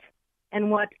stopped.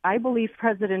 And what I believe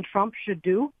President Trump should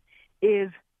do is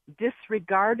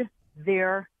disregard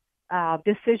their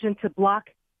decision to block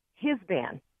his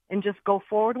ban. and just go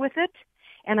forward with it.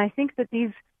 And I think that these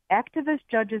activist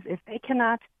judges, if they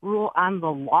cannot rule on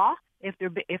the law, if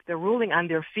they're ruling on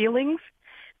their feelings,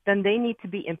 then they need to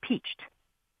be impeached.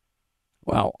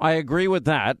 Well, I agree with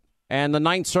that. And the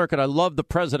Ninth Circuit, I loved the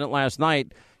president last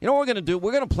night. You know what we're going to do?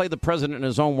 We're going to play the president in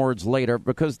his own words later,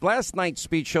 because last night's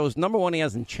speech shows, number one, he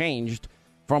hasn't changed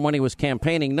from when he was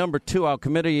campaigning. Number two, how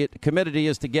committed he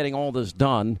is to getting all this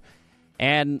done.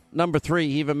 And number three,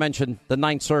 he even mentioned the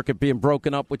Ninth Circuit being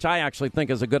broken up, which I actually think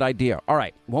is a good idea. All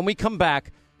right, when we come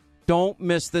back, don't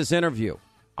miss this interview.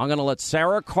 I'm going to let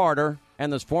Sarah Carter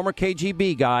and this former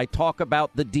KGB guy talk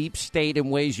about the deep state in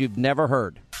ways you've never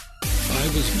heard. I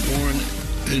was born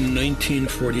in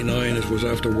 1949. It was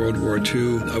after World War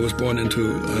II. I was born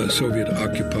into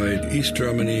Soviet-occupied East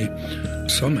Germany.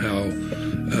 Somehow,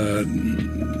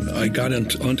 I got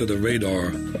onto the radar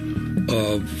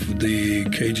of the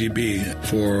KGB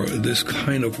for this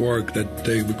kind of work that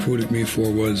they recruited me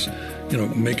for. Was,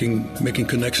 making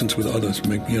connections with others,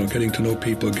 getting to know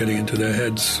people, getting into their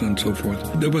heads, and so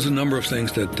forth. There was a number of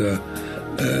things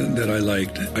that I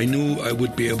liked. I knew I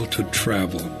would be able to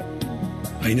travel.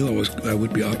 I knew I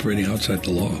would be operating outside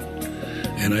the law.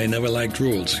 And I never liked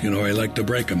rules. I liked to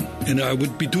break them. And I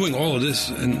would be doing all of this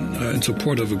in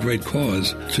support of a great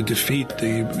cause to defeat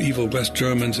the evil West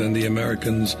Germans and the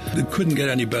Americans. It couldn't get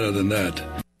any better than that.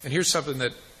 And here's something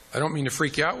that I don't mean to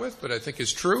freak you out with, but I think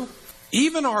is true.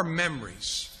 Even our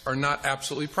memories are not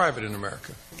absolutely private in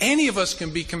America. Any of us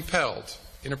can be compelled,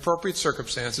 in appropriate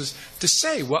circumstances, to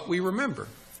say what we remember,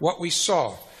 what we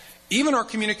saw. Even our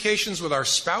communications with our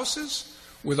spouses,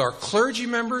 with our clergy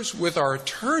members, with our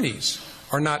attorneys,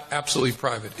 are not absolutely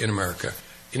private in America.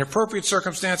 In appropriate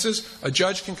circumstances, a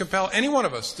judge can compel any one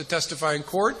of us to testify in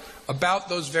court about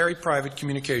those very private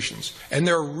communications. And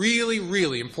there are really,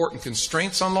 really important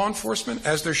constraints on law enforcement,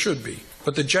 as there should be.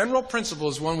 But the general principle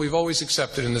is one we've always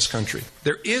accepted in this country.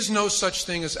 There is no such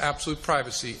thing as absolute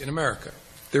privacy in America.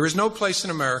 There is no place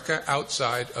in America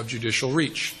outside of judicial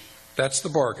reach. That's the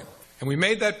bargain. And we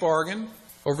made that bargain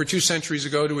over 2 centuries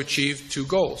ago to achieve 2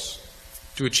 goals.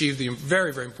 To achieve the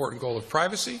very, very important goal of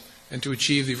privacy and to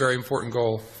achieve the very important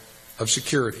goal of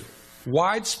security.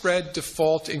 Widespread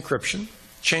default encryption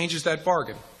changes that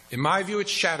bargain. In my view, it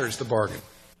shatters the bargain.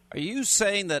 Are you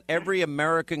saying that every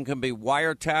American can be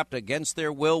wiretapped against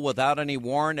their will without any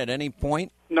warrant at any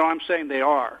point? No, I'm saying they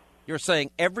are. You're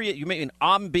saying you mean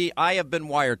I have been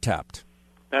wiretapped?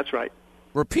 That's right.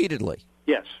 Repeatedly?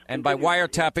 Yes. And by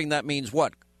wiretapping, that means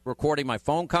what? Recording my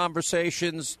phone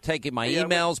conversations, taking my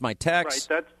emails, my texts?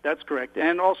 Right, that's correct.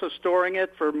 And also storing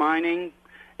it for mining.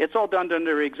 It's all done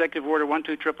under Executive Order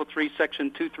 12333, Section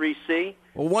 23C.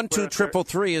 Well,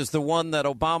 12333 is the one that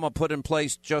Obama put in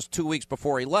place just 2 weeks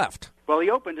before he left. Well, he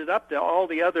opened it up to all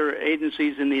the other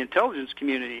agencies in the intelligence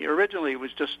community. Originally, it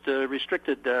was just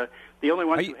restricted. The only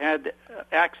ones who had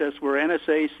access were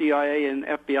NSA, CIA, and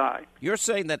FBI. You're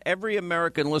saying that every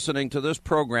American listening to this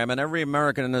program and every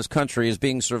American in this country is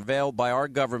being surveilled by our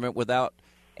government without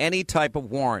any type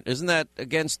of warrant. Isn't that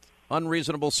against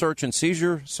unreasonable search and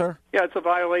seizure, sir? Yeah, it's a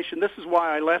violation. This is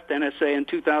why I left NSA in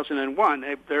 2001.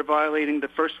 They're violating the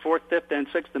First, Fourth, Fifth, and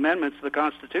Sixth Amendments of the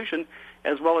Constitution,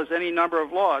 as well as any number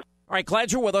of laws. All right,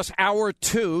 glad you're with us. Hour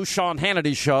 2, Sean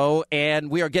Hannity Show, and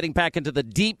we are getting back into the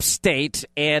deep state,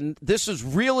 and this is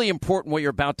really important what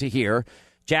you're about to hear.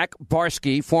 Jack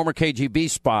Barsky, former KGB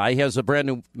spy, has a brand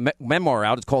new memoir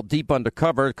out. It's called Deep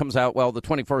Undercover. It comes out, the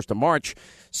 21st of March.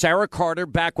 Sarah Carter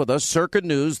back with us, Circa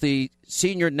News, the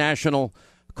senior national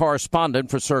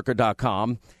correspondent for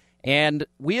Circa.com. And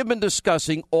we have been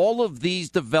discussing all of these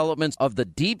developments of the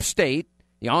deep state,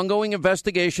 the ongoing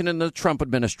investigation in the Trump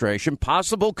administration,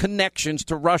 possible connections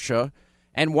to Russia,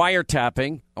 and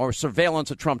wiretapping or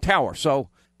surveillance at Trump Tower. So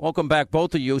welcome back,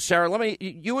 both of you. Sarah,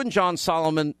 you and John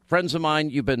Solomon, friends of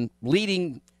mine, you've been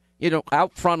leading,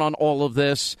 out front on all of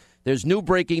this. There's new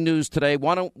breaking news today.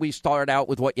 Why don't we start out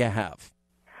with what you have?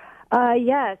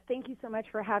 Yes, thank you so much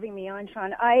for having me on,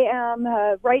 Sean. I am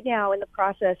right now in the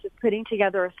process of putting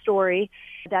together a story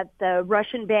that the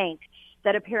Russian bank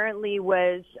that apparently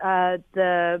was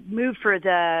the move for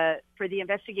the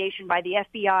investigation by the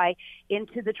FBI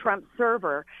into the Trump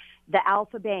server, the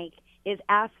Alpha Bank, is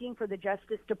asking for the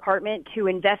Justice Department to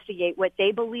investigate what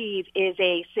they believe is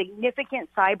a significant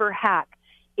cyber hack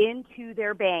into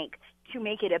their bank to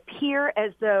make it appear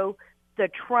as though the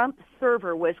Trump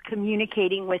server was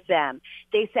communicating with them.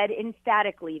 They said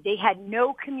emphatically they had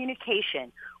no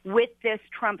communication with this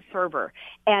Trump server,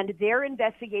 and their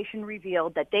investigation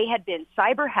revealed that they had been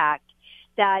cyber hacked,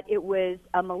 that it was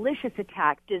a malicious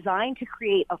attack designed to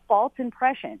create a false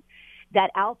impression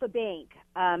that Alpha Bank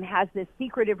has this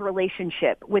secretive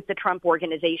relationship with the Trump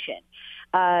organization.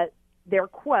 Their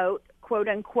quote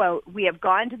unquote, "We have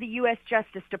gone to the U.S.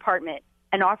 Justice Department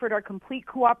and offered our complete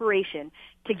cooperation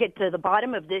to get to the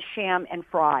bottom of this sham and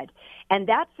fraud." And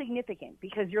that's significant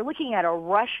because you're looking at a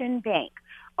Russian bank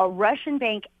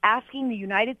asking the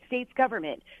United States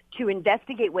government to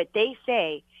investigate what they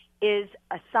say is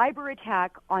a cyber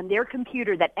attack on their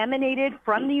computer that emanated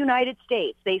from the United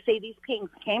States. They say these pings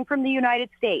came from the United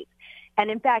States.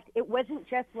 And in fact, it wasn't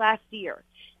just last year.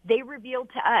 They revealed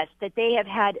to us that they have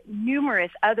had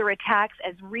numerous other attacks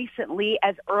as recently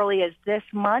as early as this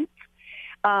month.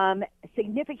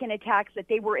 Significant attacks that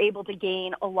they were able to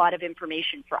gain a lot of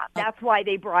information from. That's why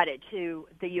they brought it to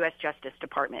the U.S. Justice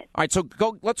Department. All right, so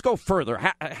let's go further.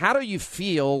 How do you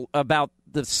feel about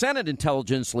the Senate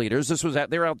intelligence leaders?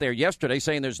 They're out there yesterday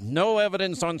saying there's no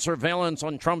evidence on surveillance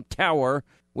on Trump Tower,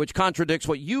 which contradicts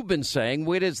what you've been saying.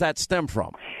 Where does that stem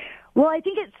from? Well, I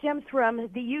think it stems from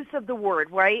the use of the word,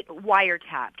 right?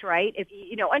 Wiretapped, right? If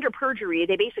under perjury,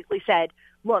 they basically said,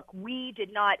 "Look, we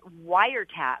did not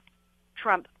wiretap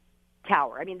Trump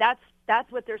Tower." I mean, that's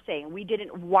what they're saying. We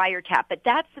didn't wiretap, but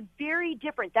that's very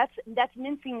different. That's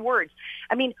mincing words.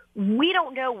 I mean, we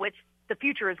don't know what the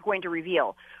future is going to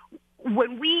reveal.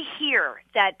 When we hear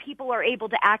that people are able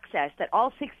to access, that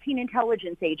all 16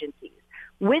 intelligence agencies,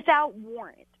 without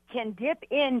warrant, can dip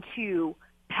into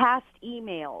past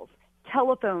emails,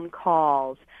 telephone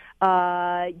calls,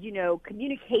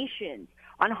 communications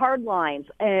on hard lines,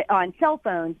 on cell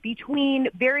phones between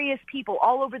various people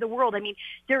all over the world. I mean,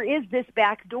 there is this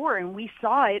back door, and we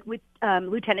saw it with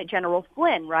Lieutenant General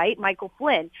Flynn, right? Michael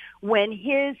Flynn, when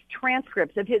his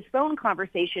transcripts of his phone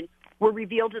conversation were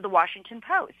revealed to the Washington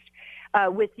Post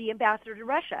with the ambassador to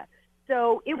Russia.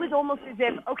 So it was almost as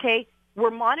if, okay,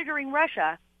 we're monitoring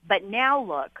Russia, but now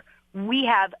look, we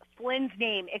have Flynn's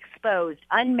name exposed,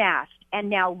 unmasked, and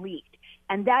now leaked.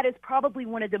 And that is probably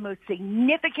one of the most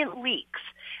significant leaks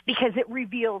because it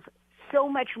reveals so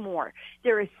much more.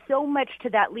 There is so much to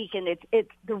that leak, and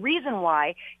it's the reason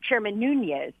why Chairman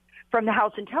Nunes from the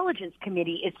House Intelligence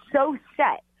Committee is so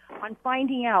set on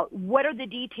finding out what are the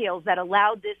details that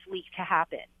allowed this leak to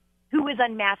happen. Who is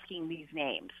unmasking these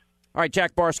names? All right,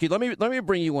 Jack Barsky, let me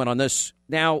bring you in on this.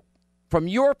 Now, from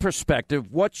your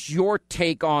perspective, what's your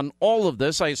take on all of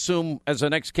this? I assume as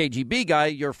an ex-KGB guy,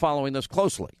 you're following this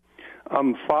closely.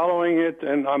 I'm following it,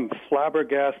 and I'm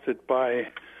flabbergasted by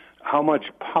how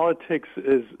much politics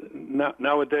is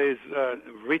nowadays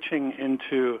reaching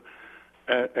into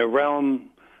a realm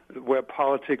where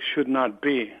politics should not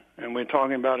be, and we're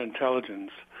talking about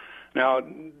intelligence. Now,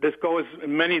 this goes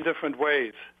in many different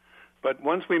ways, but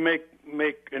once we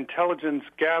make intelligence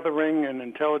gathering and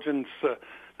intelligence,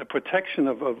 the protection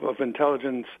of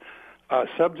intelligence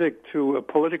subject to a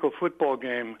political football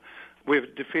game, we're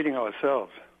defeating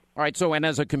ourselves. All right, so, and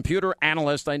as a computer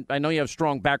analyst, I know you have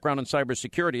strong background in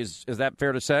cybersecurity. Is that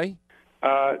fair to say?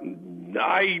 I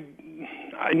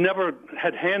never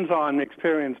had hands-on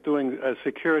experience doing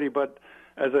security, but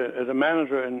as a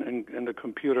manager in the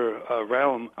computer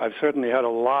realm, I've certainly had a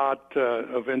lot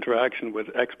of interaction with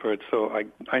experts, so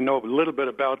I know a little bit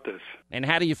about this. And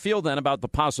how do you feel then about the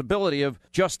possibility of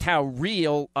just how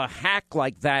real a hack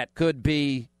like that could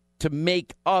be to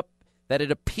make up that it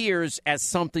appears as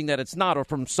something that it's not, or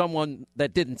from someone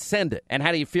that didn't send it? And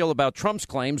how do you feel about Trump's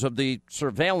claims of the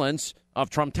surveillance of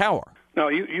Trump Tower? No,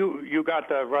 you got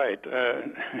that right.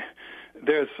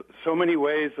 There's so many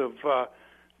ways of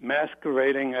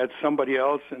masquerading as somebody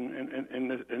else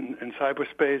in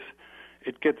cyberspace.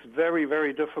 It gets very,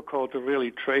 very difficult to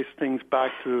really trace things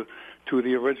back to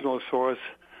the original source.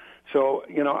 So,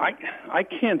 I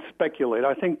can't speculate.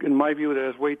 I think, in my view,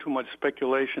 there's way too much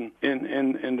speculation in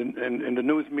the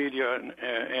news media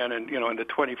and in the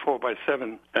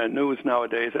 24/7 news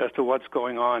nowadays as to what's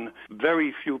going on.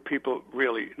 Very few people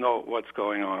really know what's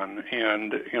going on,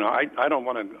 and I don't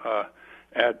want to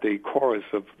add the chorus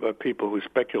of people who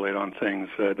speculate on things.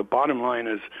 The bottom line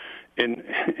is, in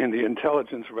the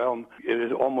intelligence realm, it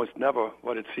is almost never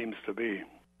what it seems to be.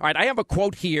 All right, I have a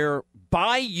quote here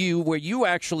by you where you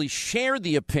actually share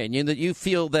the opinion that you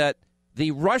feel that the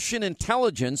Russian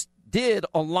intelligence did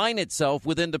align itself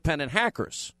with independent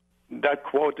hackers. That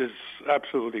quote is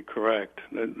absolutely correct.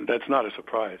 That's not a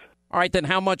surprise. All right, then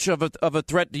how much of a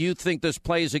threat do you think this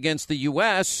plays against the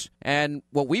U.S. and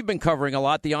what we've been covering a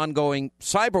lot, the ongoing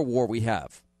cyber war we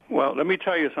have? Well, let me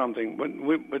tell you something. When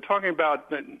we're talking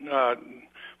about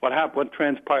what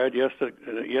transpired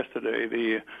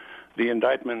yesterday, the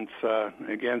indictments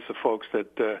against the folks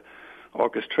that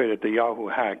orchestrated the Yahoo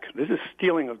hack. This is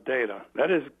stealing of data.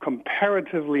 That is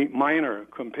comparatively minor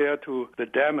compared to the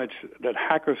damage that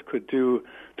hackers could do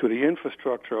to the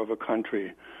infrastructure of a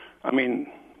country. I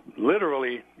mean,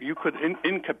 literally, you could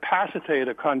incapacitate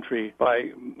a country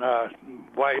by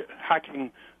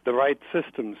hacking the right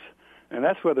systems. And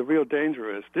that's where the real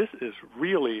danger is. This is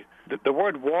really, the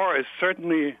word war is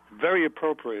certainly very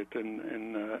appropriate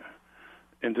in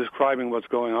describing what's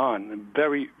going on, and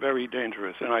very, very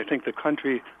dangerous. And I think the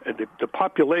country, the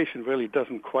population really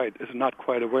is not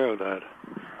quite aware of that.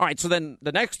 All right, so then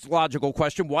the next logical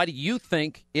question, why do you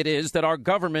think it is that our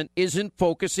government isn't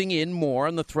focusing in more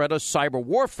on the threat of cyber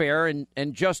warfare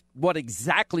and just what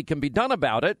exactly can be done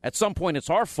about it? At some point, it's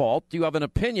our fault. Do you have an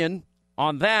opinion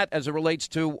on that as it relates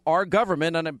to our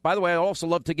government? And by the way, I'd also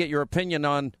love to get your opinion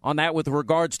on that with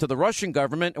regards to the Russian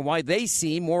government and why they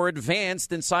seem more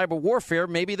advanced in cyber warfare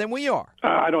maybe than we are.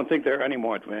 I don't think they're any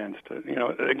more advanced.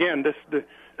 Again,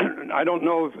 I don't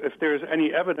know if there's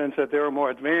any evidence that they're more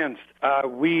advanced.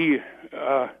 We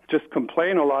just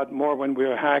complain a lot more when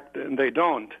we're hacked and they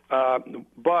don't.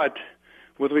 But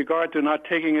with regard to not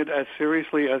taking it as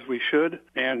seriously as we should,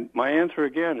 and my answer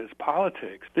again is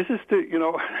politics. This is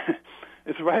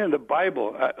it's right in the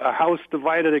Bible. A house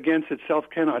divided against itself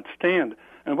cannot stand.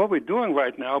 And what we're doing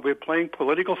right now, we're playing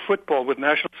political football with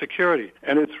national security,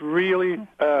 and it's really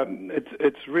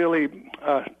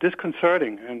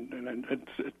disconcerting, and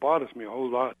it bothers me a whole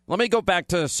lot. Let me go back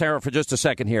to Sarah for just a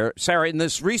second here. Sarah, in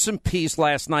this recent piece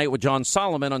last night with John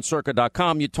Solomon on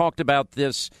Circa.com, you talked about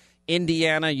this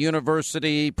Indiana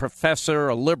University professor,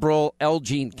 a liberal,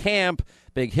 Elgene Camp,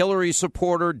 big Hillary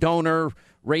supporter, donor,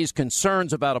 raised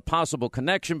concerns about a possible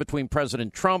connection between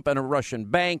President Trump and a Russian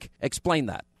bank. Explain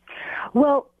that.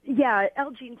 Well, yeah,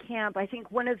 Elgene Camp, I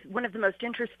think one of the most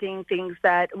interesting things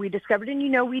that we discovered,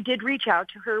 and we did reach out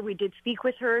to her, we did speak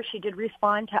with her, she did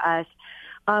respond to us,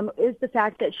 is the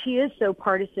fact that she is so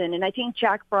partisan. And I think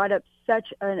Jack brought up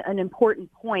such an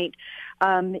important point.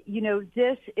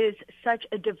 This is such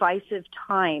a divisive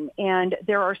time, and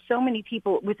there are so many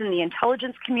people within the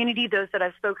intelligence community, those that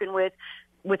I've spoken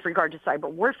with regard to cyber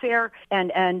warfare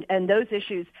and those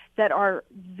issues, that are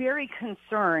very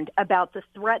concerned about the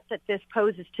threat that this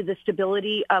poses to the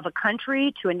stability of a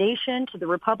country, to a nation, to the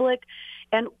republic.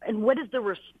 And what is the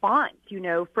response,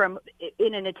 from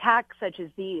in an attack such as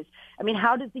these? I mean,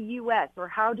 how does the U.S. or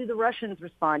how do the Russians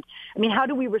respond? I mean, how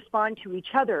do we respond to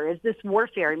each other? Is this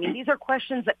warfare? I mean, these are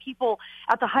questions that people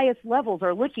at the highest levels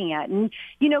are looking at. And,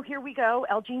 here we go.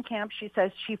 Elgene Camp, she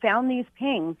says she found these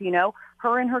pings,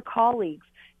 her and her colleagues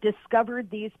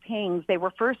discovered these pings. They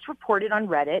were first reported on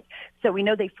Reddit. So we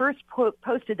know they first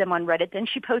posted them on Reddit. Then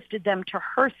she posted them to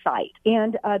her site.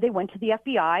 And they went to the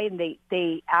FBI and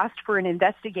they asked for an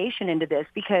investigation into this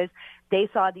because they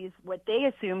saw these, what they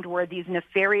assumed were these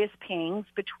nefarious pings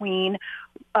between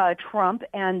Trump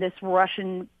and this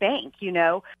Russian bank,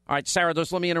 All right, Sarah,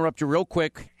 just let me interrupt you real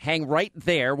quick. Hang right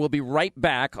there. We'll be right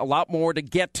back. A lot more to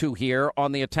get to here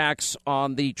on the attacks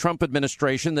on the Trump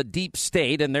administration, the deep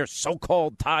state, and their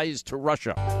so-called ties to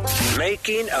Russia.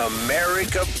 Making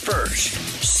America first,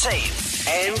 safe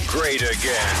and great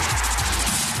again.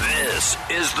 This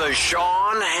is the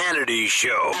Sean Hannity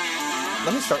Show.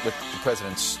 Let me start with the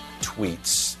president's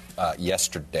tweets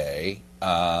yesterday.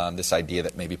 This idea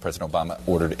that maybe President Obama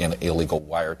ordered an illegal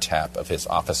wiretap of his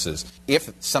offices.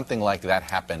 If something like that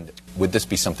happened, would this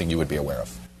be something you would be aware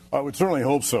of? I would certainly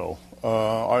hope so.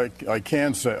 I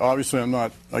can say, obviously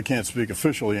I can't speak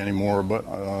officially anymore, but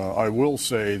I will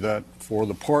say that for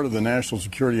the part of the national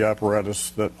security apparatus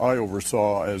that I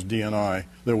oversaw as DNI,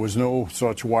 there was no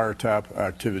such wiretap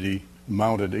activity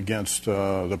mounted against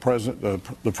the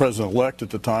president-elect at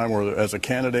the time, or as a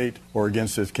candidate, or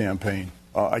against his campaign.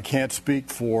 I can't speak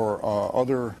for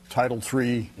other Title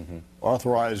III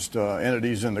authorized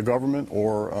entities in the government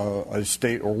or a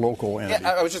state or local entity.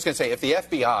 Yeah, I was just going to say, if the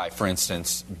FBI, for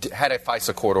instance, had a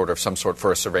FISA court order of some sort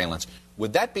for a surveillance,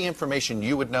 would that be information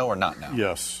you would know or not know?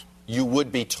 Yes. You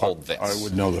would be told this? I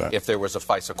would know that. If there was a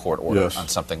FISA court order on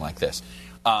something like this?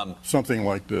 Something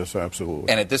like this, absolutely.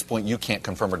 And at this point, you can't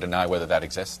confirm or deny whether that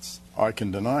exists? I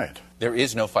can deny it. There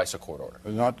is no FISA court order?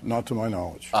 Not to my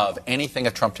knowledge. Of anything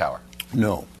at Trump Tower?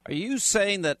 No. Are you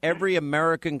saying that every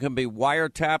American can be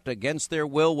wiretapped against their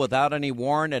will without any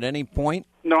warrant at any point?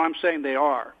 No, I'm saying they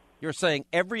are. You're saying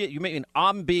I have been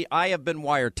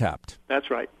wiretapped?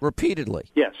 That's right. Repeatedly?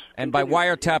 Yes. And by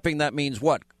wiretapping, that means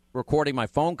what? Recording my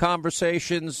phone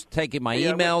conversations, taking my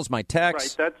emails, my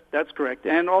texts? Right, that's correct.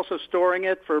 And also storing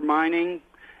it for mining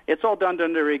It's all done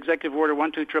under Executive Order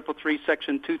 12333,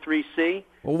 Section 23C.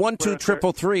 Well,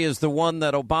 12333 is the one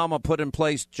that Obama put in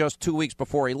place just 2 weeks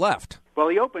before he left. Well,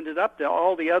 he opened it up to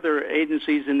all the other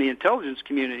agencies in the intelligence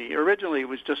community. Originally, it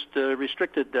was just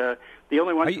restricted. The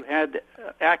only ones who had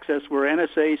access were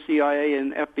NSA, CIA,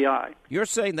 and FBI. You're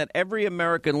saying that every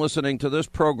American listening to this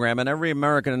program and every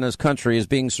American in this country is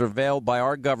being surveilled by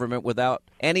our government without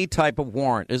any type of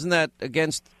warrant. Isn't that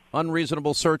against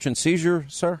unreasonable search and seizure,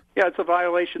 sir? Yeah, it's a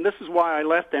violation. This is why I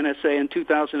left NSA in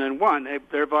 2001.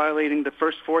 They're violating the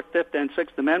First, Fourth, Fifth, and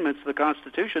Sixth Amendments of the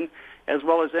Constitution, as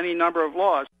well as any number of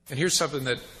laws. And here's something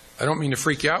that I don't mean to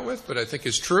freak you out with, but I think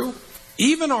is true.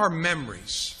 Even our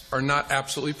memories are not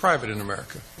absolutely private in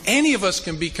America. Any of us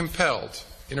can be compelled,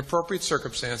 in appropriate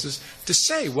circumstances, to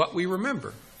say what we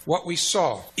remember, what we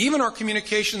saw. Even our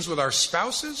communications with our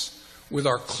spouses, with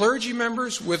our clergy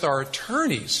members, with our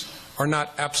attorneys are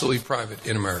not absolutely private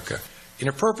in America. In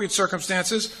appropriate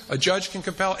circumstances, a judge can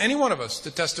compel any one of us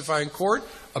to testify in court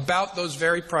about those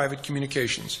very private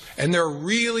communications. And there are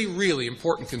really, really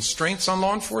important constraints on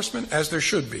law enforcement, as there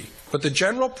should be. But the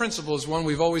general principle is one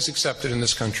we've always accepted in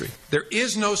this country. There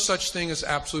is no such thing as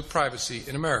absolute privacy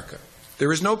in America.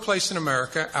 There is no place in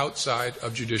America outside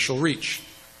of judicial reach.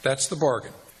 That's the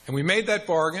bargain. And we made that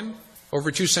bargain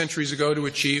over 2 centuries ago to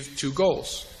achieve 2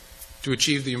 goals. To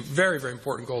achieve the very, very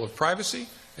important goal of privacy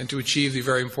and to achieve the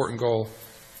very important goal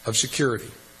of security.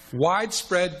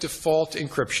 Widespread default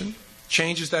encryption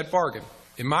changes that bargain.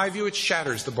 In my view, it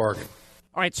shatters the bargain.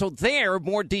 All right, so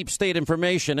more deep state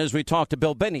information as we talk to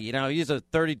Bill Binney. You know, he's a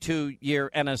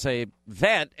 32-year NSA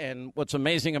vet, and what's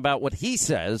amazing about what he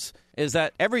says is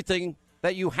that everything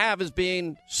that you have is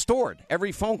being stored.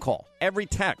 Every phone call, every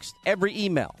text, every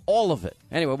email, all of it.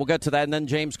 Anyway, we'll get to that. And then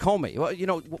James Comey. Well, you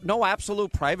know, no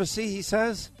absolute privacy, he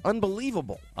says.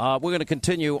 Unbelievable. We're going to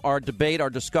continue our debate, our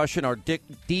discussion, our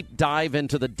deep dive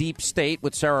into the deep state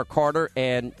with Sarah Carter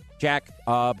and Jack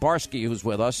Barsky, who's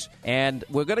with us. And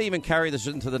we're going to even carry this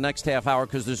into the next half hour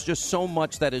because there's just so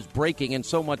much that is breaking and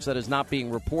so much that is not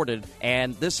being reported.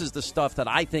 And this is the stuff that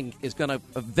I think is going to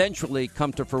eventually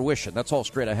come to fruition. That's all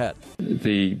straight ahead.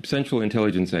 The Central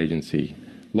Intelligence Agency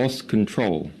lost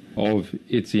control of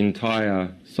its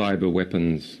entire cyber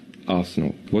weapons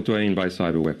arsenal. What do I mean by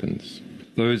cyber weapons?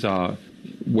 Those are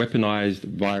weaponized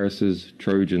viruses,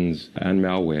 trojans, and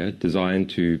malware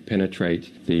designed to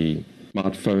penetrate the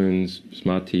smartphones,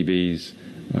 smart TVs,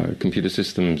 computer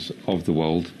systems of the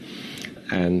world,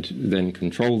 and then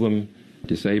control them,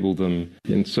 disable them,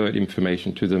 insert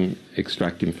information to them,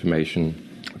 extract information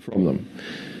from them.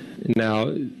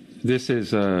 Now, this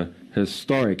is a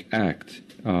historic act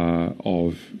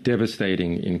of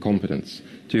devastating incompetence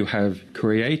to have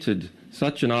created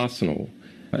such an arsenal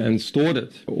and stored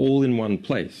it all in one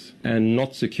place and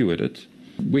not secured it.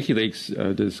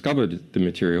 WikiLeaks discovered the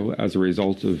material as a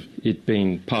result of it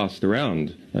being passed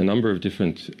around a number of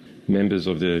different members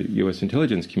of the U.S.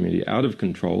 intelligence community out of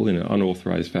control in an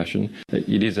unauthorized fashion.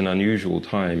 It is an unusual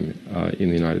time in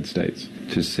the United States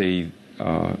to see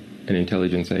an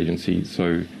intelligence agency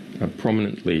so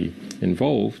prominently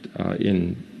involved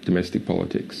in domestic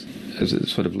politics. As a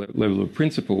sort of level of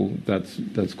principle,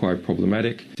 that's quite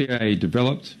problematic. CIA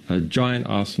developed a giant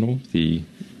arsenal,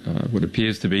 what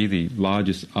appears to be the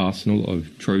largest arsenal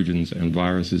of Trojans and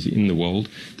viruses in the world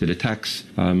that attacks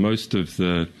most of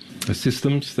the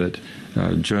systems that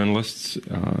journalists,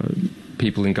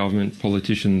 people in government,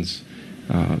 politicians,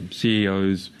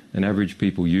 CEOs, and average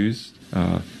people use.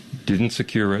 Didn't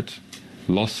secure it,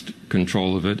 lost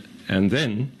control of it, and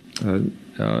then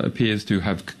appears to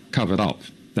have covered up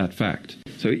that fact.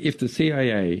 So if the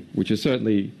CIA, which is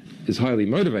highly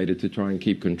motivated to try and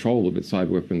keep control of its cyber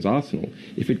weapons arsenal,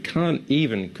 if it can't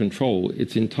even control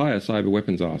its entire cyber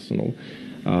weapons arsenal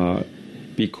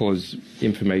because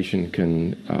information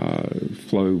can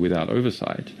flow without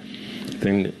oversight,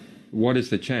 then what is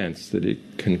the chance that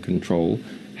it can control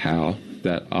how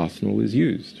that arsenal is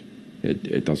used?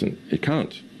 It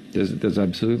can't. There's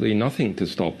absolutely nothing to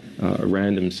stop a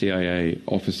random CIA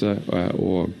officer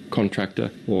or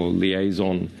contractor or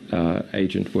liaison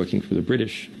agent working for the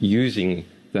British using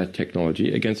that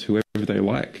technology against whoever they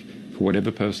like, for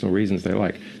whatever personal reasons they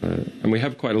like. And we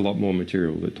have quite a lot more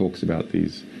material that talks about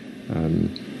these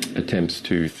attempts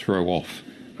to throw off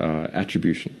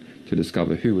attribution, to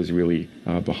discover who was really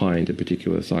behind a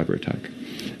particular cyber attack.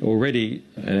 Already,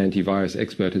 an antivirus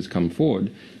expert has come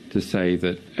forward to say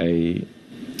that a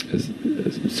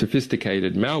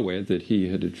sophisticated malware that he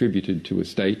had attributed to a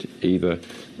state, either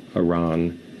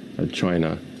Iran,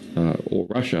 China, or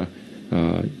Russia,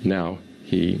 now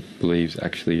he believes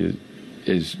actually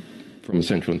is from a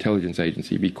Central Intelligence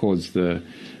Agency, because the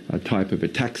type of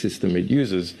attack system it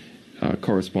uses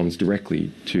corresponds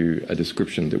directly to a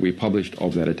description that we published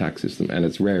of that attack system, and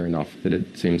it's rare enough that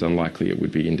it seems unlikely it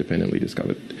would be independently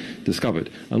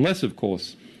discovered. Unless, of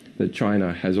course, that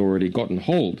China has already gotten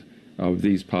hold of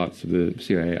these parts of the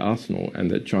CIA arsenal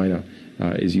and that China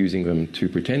is using them to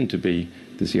pretend to be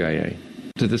the CIA.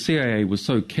 So the CIA was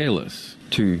so careless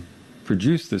to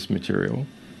produce this material,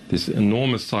 this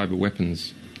enormous cyber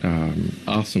weapons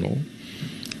arsenal,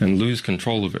 and lose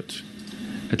control of it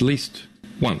at least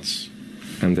once,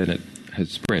 and then it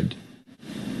has spread.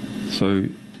 So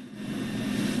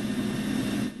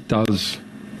does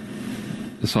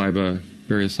the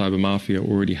various cyber mafia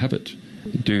already have it?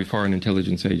 Do foreign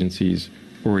intelligence agencies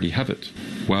already have it?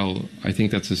 Well, I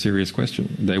think that's a serious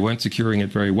question. They weren't securing it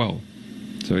very well.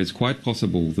 So it's quite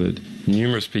possible that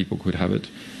numerous people could have it.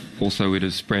 Also, it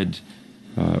has spread,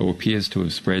 or appears to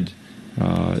have spread,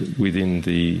 within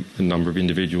the number of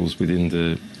individuals within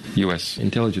the U.S.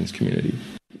 intelligence community.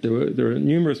 There are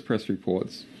numerous press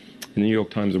reports in the New York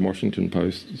Times and Washington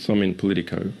Post, some in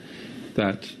Politico,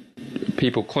 that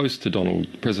people close to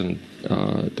President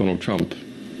Donald Trump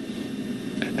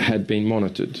had been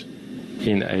monitored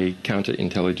in a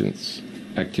counterintelligence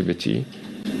activity,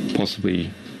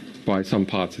 possibly by some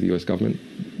parts of the U.S. government,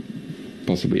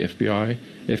 possibly FBI.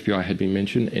 FBI had been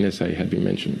mentioned, NSA had been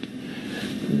mentioned.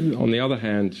 On the other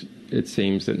hand, it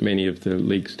seems that many of the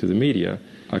leaks to the media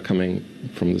are coming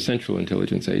from the Central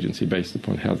Intelligence Agency based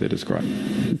upon how they're described.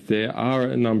 There are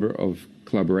a number of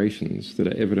collaborations that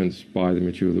are evidenced by the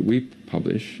material that we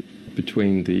publish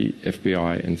between the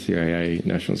FBI and CIA,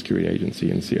 National Security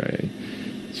Agency and CIA.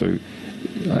 So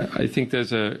I think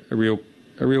there's a real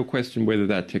question whether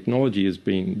that technology is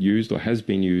being used or has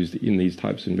been used in these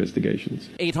types of investigations.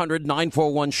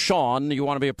 800-941-SEAN. You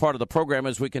want to be a part of the program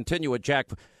as we continue with Jack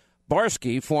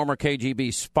Barsky, former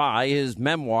KGB spy. His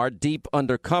memoir, Deep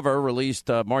Undercover,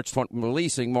 releasing March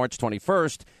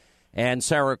 21st. And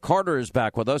Sarah Carter is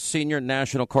back with us, senior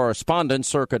national correspondent,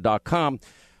 Circa.com.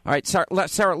 All right,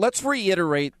 Sarah, let's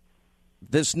reiterate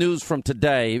this news from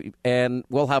today, and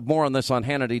we'll have more on this on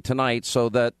Hannity tonight so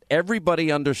that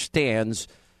everybody understands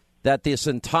that this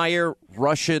entire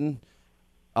Russian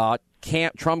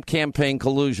Trump campaign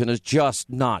collusion is just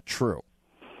not true.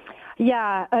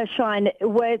 Yeah, Sean,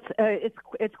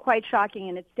 it's quite shocking,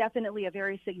 and it's definitely a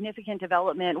very significant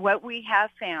development. What we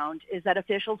have found is that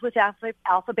officials with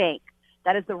Alpha Bank,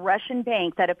 that is the Russian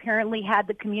bank that apparently had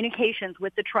the communications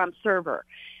with the Trump server,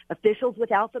 officials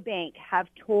with Alpha Bank have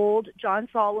told John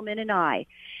Solomon and I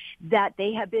that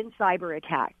they have been cyber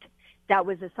attacked. That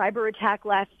was a cyber attack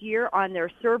last year on their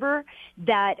server.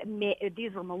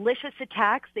 These were malicious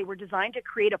attacks. They were designed to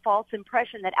create a false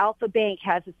impression that Alpha Bank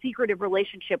has a secretive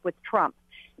relationship with Trump.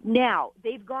 Now,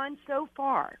 they've gone so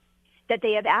far that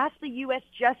they have asked the U.S.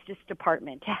 Justice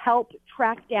Department to help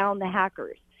track down the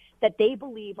hackers that they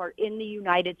believe are in the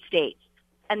United States.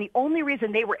 And the only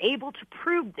reason they were able to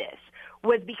prove this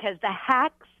was because the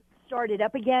hacks started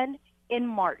up again in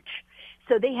March.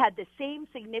 So they had the same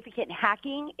significant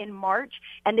hacking in March,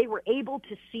 and they were able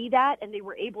to see that, and they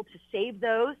were able to save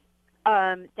those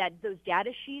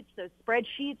data sheets, those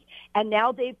spreadsheets, and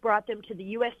now they've brought them to the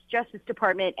U.S. Justice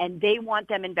Department, and they want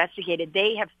them investigated.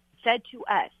 They have said to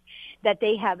us that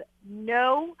they have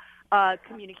no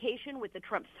communication with the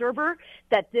Trump server,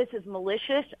 that this is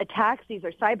malicious attacks. These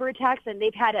are cyber attacks, and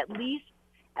they've had at least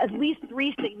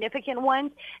 3 significant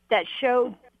ones that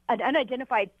showed an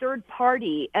unidentified third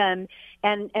party and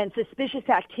suspicious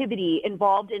activity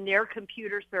involved in their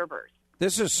computer servers.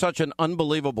 This is such an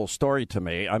unbelievable story to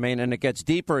me. I mean, and it gets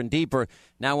deeper and deeper.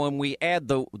 Now, when we add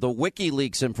the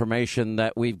WikiLeaks information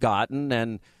that we've gotten,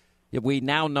 and we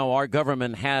now know our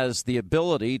government has the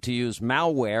ability to use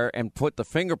malware and put the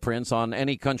fingerprints on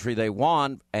any country they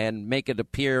want and make it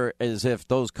appear as if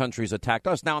those countries attacked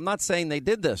us. Now, I'm not saying they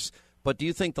did this, but do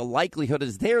you think the likelihood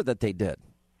is there that they did?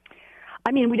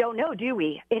 I mean, we don't know, do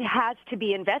we? It has to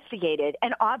be investigated.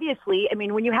 And obviously, I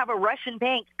mean, when you have a Russian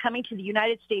bank coming to the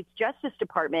United States Justice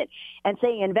Department and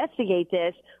saying investigate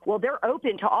this, well, they're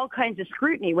open to all kinds of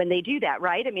scrutiny when they do that,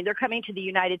 right? I mean, they're coming to the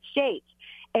United States.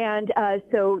 And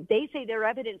so they say their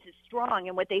evidence is strong.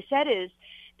 And what they said is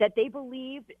that they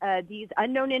believe these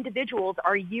unknown individuals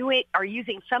are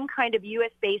using some kind of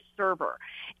U.S.-based server,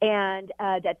 and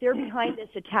that they're behind this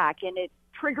attack, and it's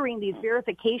triggering these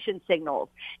verification signals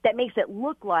that makes it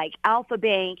look like Alpha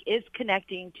Bank is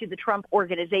connecting to the Trump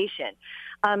organization.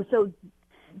 So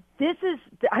this is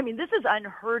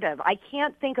unheard of. I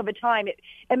can't think of a time.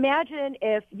 Imagine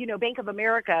if, Bank of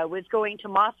America was going to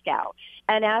Moscow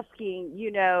and asking,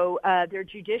 their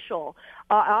judicial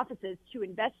offices to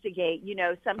investigate,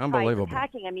 some kind of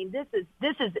hacking. I mean, this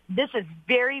is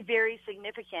very, very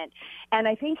significant. And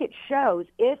I think it shows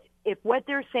if what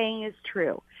they're saying is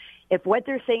true,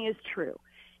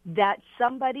 that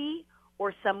somebody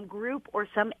or some group or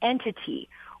some entity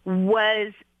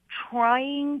was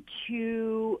trying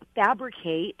to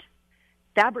fabricate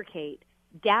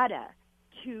data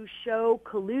to show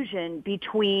collusion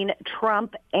between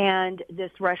Trump and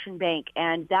this Russian bank.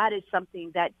 And that is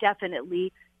something that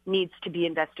definitely needs to be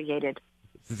investigated.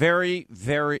 Very,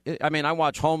 very. I mean, I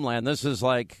watch Homeland. This is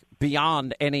like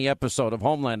beyond any episode of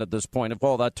Homeland at this point, if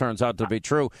all that turns out to be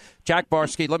true. Jack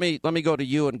Barsky, let me go to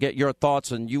you and get your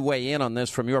thoughts, and you weigh in on this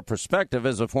from your perspective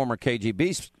as a former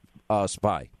KGB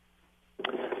spy.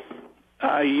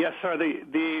 Yes, sir.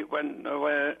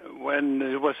 When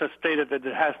it was stated that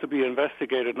it has to be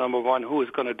investigated, number one, who is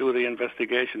going to do the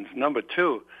investigations? Number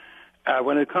two,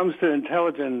 when it comes to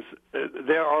intelligence,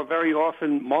 there are very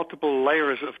often multiple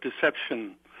layers of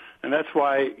deception, and that's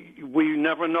why we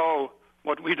never know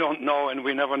what we don't know, and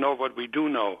we never know what we do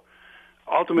know.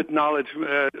 Ultimate knowledge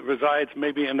resides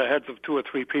maybe in the heads of 2 or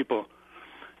 3 people,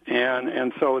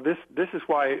 and so this is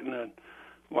why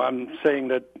I'm saying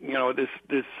that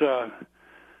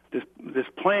this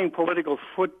playing political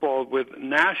football with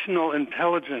national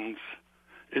intelligence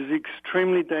is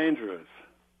extremely dangerous.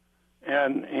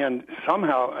 And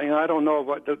somehow, I don't know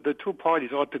what the two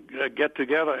parties ought to get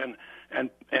together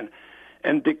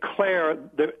and declare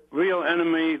the real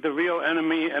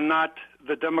enemy, and not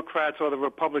the Democrats or the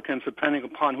Republicans, depending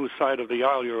upon whose side of the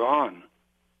aisle you're on.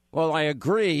 Well, I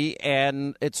agree,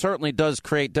 and it certainly does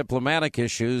create diplomatic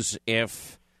issues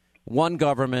if one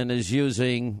government is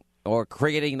using or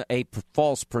creating a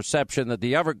false perception that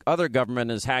the other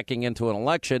government is hacking into an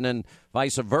election, and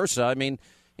vice versa. I mean,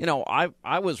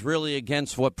 I was really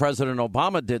against what President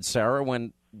Obama did, Sarah,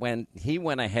 when he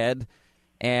went ahead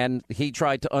and he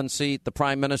tried to unseat the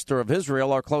Prime Minister of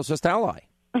Israel, our closest ally.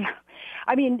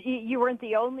 I mean, you weren't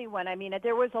the only one. I mean,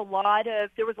 there was a lot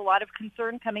of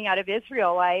concern coming out of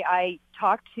Israel. I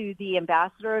talked to the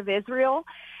ambassador of Israel,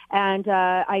 and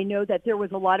I know that there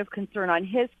was a lot of concern on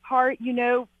his part,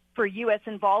 for U.S.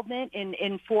 involvement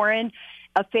in foreign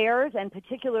affairs, and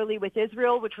particularly with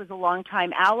Israel, which was a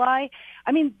longtime ally.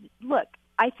 I mean, look,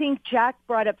 I think Jack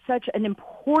brought up such an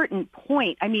important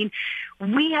point. I mean,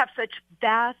 we have such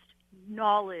vast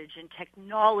knowledge and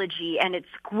technology, and it's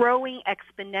growing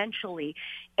exponentially.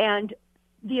 And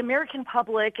the American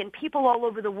public and people all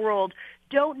over the world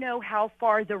don't know how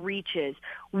far the reach is.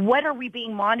 What are we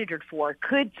being monitored for?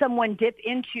 Could someone dip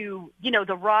into,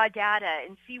 the raw data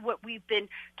and see what we've been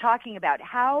talking about?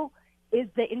 How is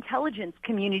the intelligence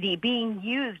community being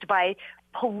used by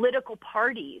political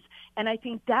parties? And I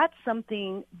think that's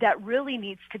something that really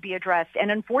needs to be addressed. And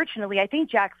unfortunately, I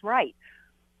think Jack's right.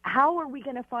 How are we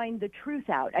going to find the truth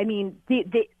out? I mean,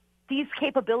 these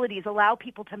capabilities allow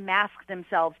people to mask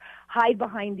themselves, hide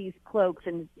behind these cloaks,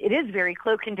 and it is very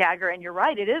cloak and dagger, and you're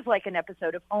right, it is like an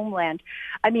episode of Homeland.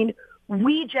 I mean,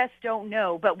 we just don't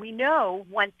know, but we know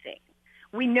one thing.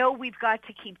 We know we've got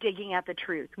to keep digging at the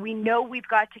truth. We know we've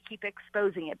got to keep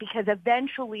exposing it, because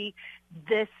eventually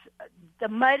the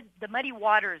muddy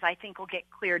waters, I think, will get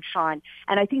cleared, Sean,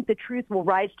 and I think the truth will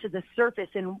rise to the surface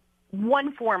in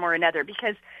one form or another,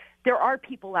 because there are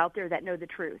people out there that know the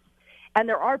truth. And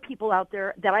there are people out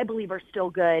there that I believe are still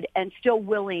good and still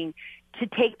willing to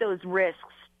take those risks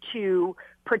to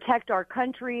protect our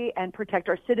country and protect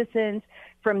our citizens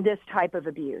from this type of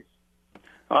abuse.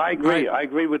 I agree. I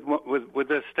agree with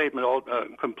this statement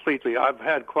completely. I've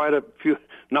had quite a few,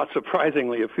 not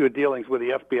surprisingly, a few dealings with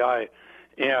the FBI.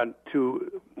 And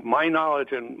to my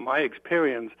knowledge and my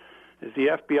experience, is the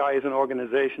FBI is an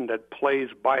organization that plays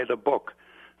by the book.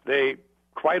 They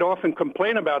quite often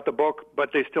complain about the book,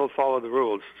 but they still follow the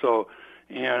rules. So,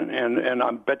 and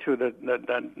I bet you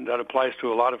that applies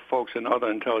to a lot of folks in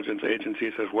other intelligence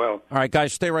agencies as well. All right,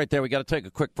 guys, stay right there. We got to take a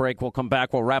quick break. We'll come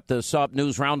back. We'll wrap this up.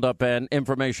 News roundup and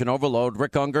information overload.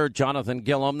 Rick Unger, Jonathan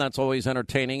Gillum. That's always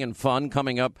entertaining and fun.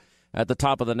 Coming up at the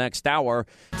top of the next hour.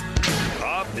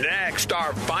 Up next,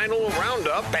 our final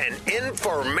roundup and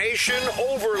information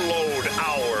overload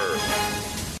hour.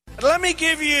 Let me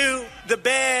give you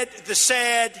the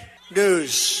sad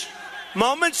news.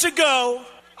 Moments ago,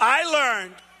 I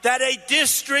learned that a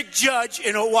district judge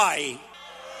in Hawaii,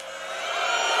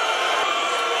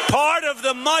 part of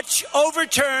the much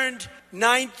overturned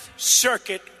Ninth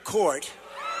Circuit Court,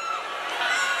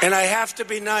 and I have to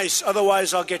be nice,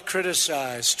 otherwise I'll get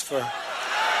criticized for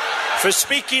for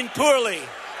speaking poorly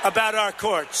about our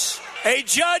courts. A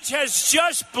judge has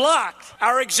just blocked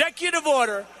our executive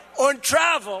order on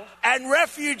travel and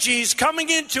refugees coming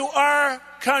into our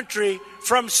country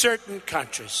from certain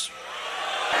countries.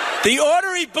 The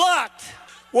order he blocked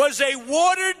was a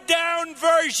watered-down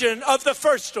version of the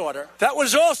first order that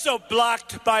was also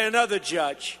blocked by another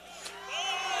judge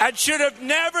and should have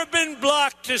never been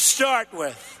blocked to start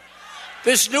with.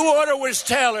 This new order was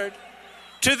tailored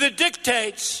to the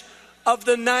dictates of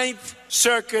the Ninth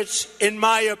Circuit's, in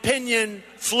my opinion,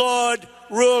 flawed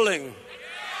ruling.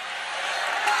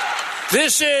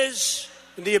 This is,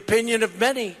 in the opinion of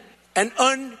many, an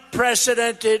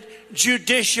unprecedented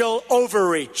judicial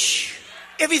overreach.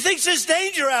 If he thinks there's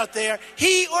danger out there,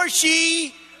 he or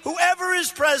she, whoever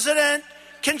is president,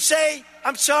 can say,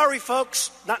 I'm sorry, folks,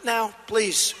 not now,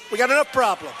 please. We got enough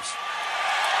problems.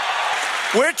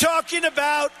 We're talking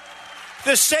about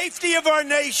the safety of our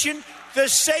nation, the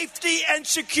safety and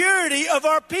security of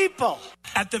our people.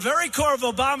 At the very core of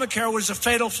Obamacare was a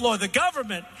fatal flaw. The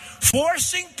government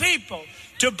forcing people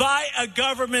to buy a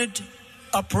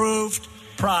government-approved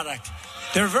product.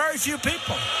 There are very few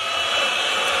people.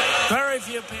 Very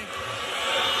few people.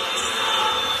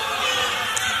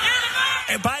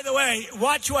 And by the way,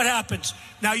 watch what happens.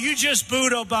 Now, you just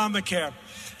booed Obamacare.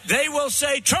 They will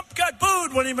say Trump got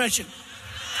booed when he mentioned.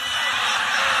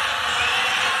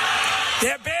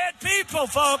 They're bad people,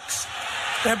 folks.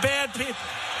 They're bad people.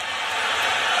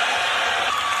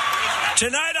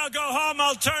 Tonight I'll go home,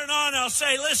 I'll turn on, I'll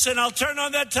say, listen, I'll turn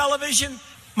on that television.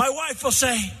 My wife will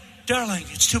say, darling,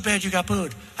 it's too bad you got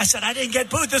booed. I said, I didn't get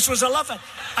booed. This was a love it.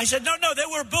 I said, no, they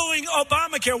were booing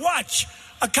Obamacare. Watch.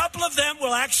 A couple of them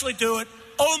will actually do it,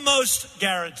 almost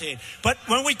guaranteed. But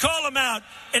when we call them out,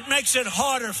 it makes it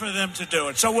harder for them to do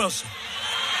it. So we'll see.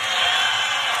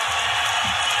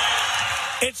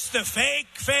 It's the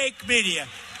fake media.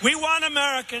 We want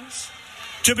Americans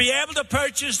to be able to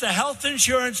purchase the health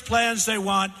insurance plans they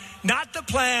want, not the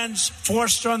plans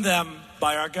forced on them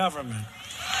by our government.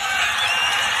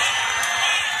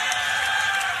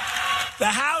 The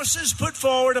House has put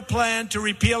forward a plan to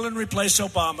repeal and replace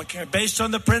Obamacare based on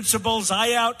the principles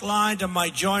I outlined in my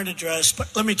joint address.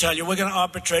 But let me tell you, we're going to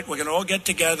arbitrate. We're going to all get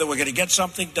together. We're going to get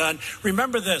something done.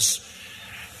 Remember this.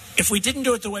 If we didn't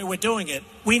do it the way we're doing it,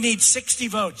 we need 60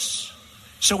 votes.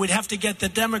 So we'd have to get the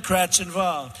Democrats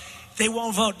involved. They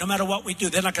won't vote no matter what we do.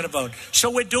 They're not going to vote.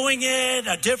 So we're doing it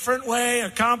a different way, a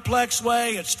complex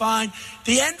way. It's fine.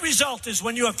 The end result is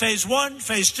when you have phase 1,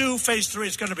 phase 2, phase 3,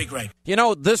 it's going to be great. You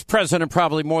know, this president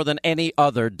probably more than any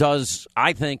other does,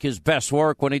 I think, his best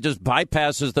work when he just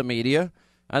bypasses the media.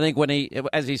 I think when he,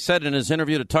 as he said in his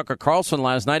interview to Tucker Carlson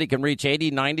last night, he can reach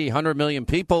 80, 90, 100 million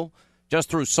people just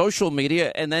through social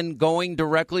media and then going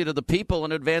directly to the people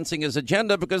and advancing his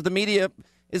agenda because the media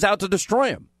is out to destroy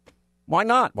him. Why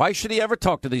not? Why should he ever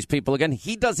talk to these people again?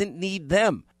 He doesn't need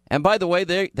them. And by the way,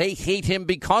 they hate him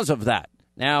because of that.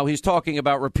 Now, he's talking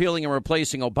about repealing and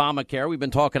replacing Obamacare. We've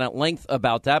been talking at length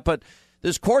about that. But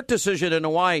this court decision in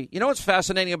Hawaii, you know what's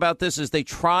fascinating about this is they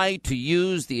try to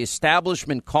use the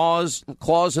establishment clause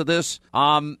of this.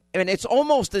 And it's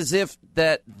almost as if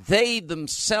that they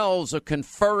themselves are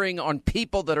conferring on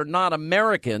people that are not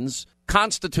Americans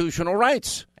constitutional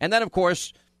rights. And then, of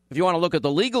course, if you want to look at the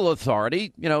legal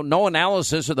authority, you know, no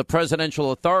analysis of the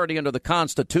presidential authority under the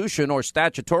Constitution or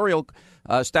statutorial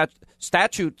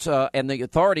statutes and the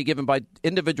authority given by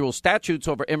individual statutes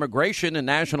over immigration and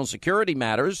national security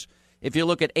matters. If you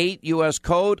look at 8 U.S.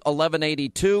 Code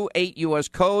 1182, 8 U.S.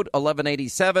 Code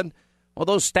 1187, well,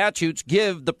 those statutes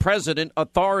give the president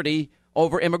authority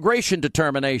over immigration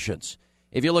determinations.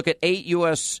 If you look at 8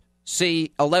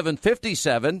 U.S.C.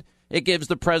 1157, it gives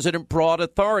the president broad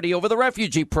authority over the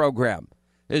refugee program.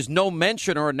 There's no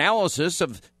mention or analysis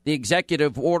of the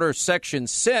Executive Order Section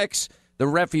 6, the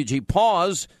refugee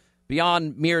pause,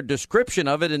 beyond mere description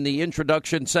of it in the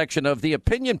introduction section of the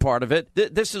opinion part of it.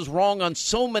 This is wrong on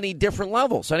so many different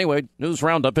levels. Anyway, News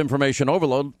Roundup Information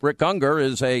Overload. Rick Unger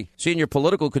is a senior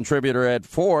political contributor at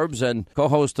Forbes and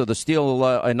co-host of the Steele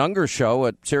and Unger Show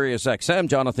at Sirius XM.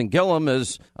 Jonathan Gilliam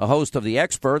is a host of The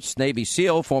Experts, Navy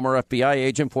SEAL, former FBI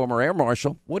agent, former Air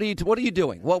Marshal. What are you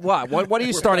doing? What are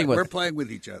you starting with? We're playing with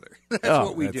each other. That's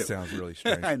what we do. That sounds really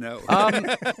strange. I know.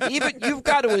 Even you've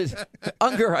got to,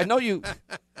 Unger, I know you.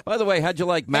 By the way, how'd you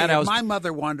like Hey, Mattau's? if my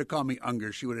mother wanted to call me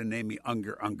Unger, she would have named me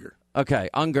Unger. Okay,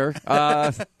 Unger. You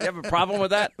have a problem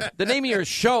with that? The name of your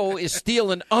show is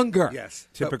Steele and Unger. Yes.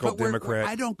 Typical Democrat.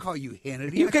 I don't call you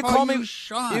Hannity. You I can call me you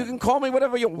Sean. You can call me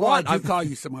whatever you Well, want. I do call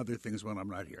you some other things when I'm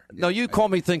not here. No, you call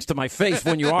me things to my face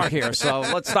when you are here. So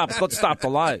let's stop the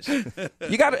lies.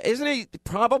 You got isn't he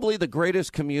probably the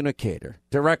greatest communicator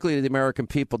directly to the American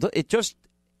people? It just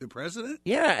the president.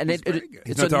 Yeah, and He's very good.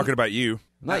 He's not talking about you.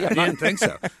 Not I yet. didn't think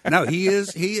so. No, he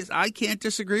is. I can't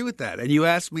disagree with that. And you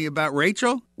asked me about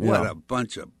Rachel. What Yeah. a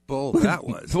bunch of bull that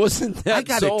was. Wasn't that I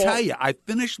got to so- tell you, I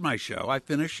finished my show. I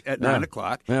finish at 9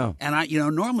 o'clock. Yeah. And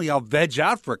normally I'll veg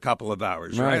out for a couple of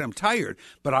hours, right? Right. I'm tired.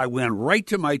 But I went right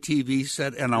to my TV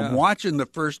set and I'm watching the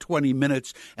first 20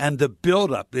 minutes and the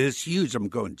buildup is huge. I'm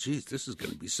going, geez, this is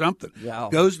going to be something. Yeah.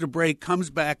 Goes to break,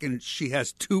 comes back, and she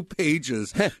has 2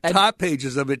 pages, top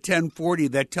pages of it, 1040,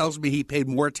 that tells me he paid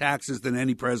more taxes than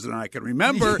any president I can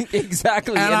remember.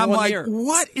 Exactly. And in I'm one like, year.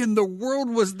 what in the world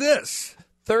was this?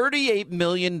 $38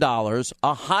 million,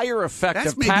 a higher effective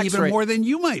That's maybe tax even rate. more than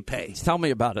you might pay. Tell me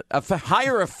about it. A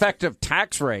higher effective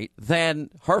tax rate than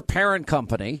her parent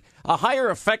company, a higher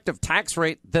effective tax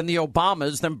rate than the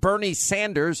Obamas, than Bernie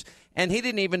Sanders, and he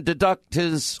didn't even deduct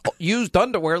his used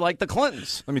underwear like the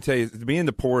Clintons. Let me tell you, being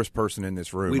the poorest person in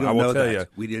this room, We I don't will know tell that. you.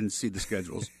 We didn't see the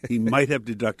schedules. He might have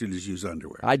deducted his used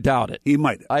underwear. I doubt it. He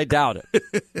might have. I doubt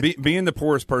it. Being the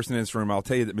poorest person in this room, I'll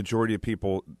tell you that majority of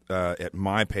people at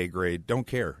my pay grade don't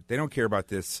care. They don't care about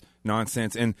this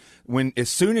nonsense. And as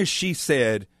soon as she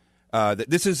said that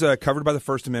this is covered by the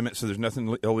First Amendment, so there's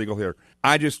nothing illegal here,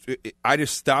 I just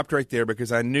stopped right there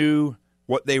because I knew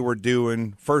what they were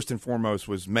doing, first and foremost,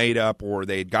 was made up, or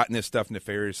they had gotten this stuff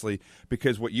nefariously.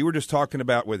 Because what you were just talking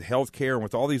about with health care and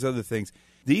with all these other things,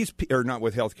 are not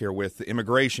with health care, with the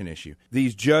immigration issue.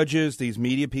 These judges, these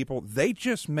media people, they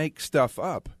just make stuff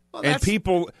up. Well, And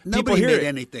people nobody hear made it.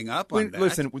 anything up on that.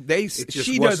 Listen, It just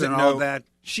she wasn't doesn't all know that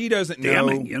She doesn't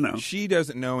damning, know. She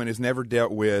doesn't know and has never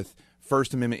dealt with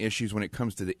First Amendment issues when it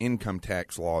comes to the income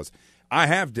tax laws. I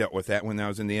have dealt with that when I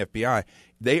was in the FBI.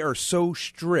 They are so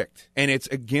strict, and it's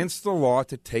against the law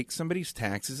to take somebody's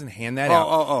taxes and hand that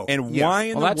out. And yeah. why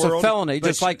in Well, the that's a world? felony,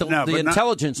 just like the but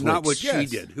intelligence not what leaks. she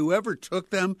did. Whoever took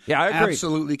them Yeah, I agree.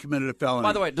 absolutely committed a felony.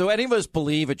 By the way, do any of us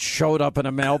believe it showed up in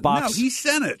a mailbox? No, he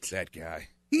sent it. That guy.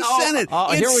 He No. sent it.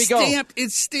 Oh, here we go.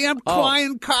 It's stamped Oh.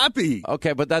 client copy.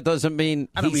 Okay, but that doesn't mean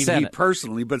I don't he mean sent he it.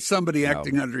 personally, but somebody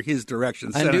acting under his direction.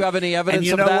 And sent do you it. have any evidence And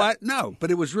you of know that? what? No, but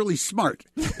it was really smart.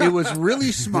 It was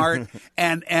really smart,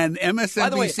 and MSNBC By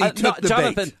the way, took the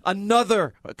Jonathan, bait.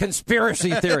 another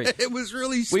conspiracy theory. It was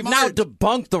really smart. We've now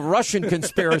debunked the Russian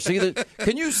conspiracy.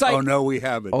 Can you cite? Oh no, we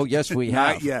haven't. Oh yes, we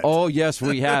Not have. yet. Oh yes,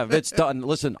 we have. It's done.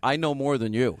 Listen, I know more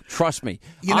than you. Trust me.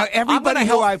 You know, I'm everybody gonna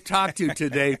who help- I've talked to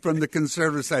today from the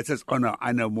conservative side says, "Oh no,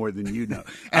 I know more than you know,"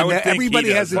 I and would that think he everybody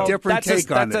does, has a though. different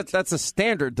take on it. That's a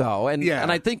standard, though, and Yeah.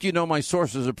 and I think you know my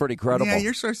sources are pretty credible. Yeah,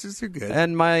 your sources are good.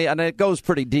 and it goes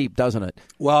pretty deep, doesn't it?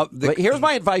 Well, but here's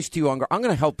my advice to you, Unger. I'm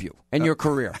going to help you in your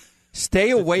career. Stay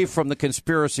away from the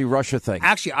conspiracy Russia thing.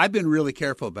 Actually, I've been really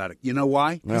careful about it. You know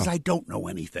why? Because Yeah. I don't know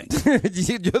anything. You're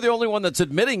the only one that's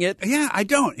admitting it. Yeah, I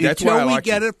don't. That's until why I we like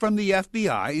get you. it from the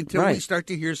FBI, until we Right. start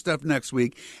to hear stuff next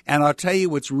week. And I'll tell you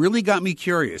what's really got me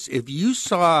curious. If you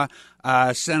saw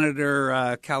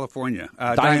Senator California,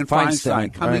 Dianne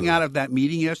Feinstein, coming right. out of that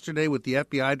meeting yesterday with the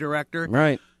FBI director,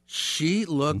 Right. she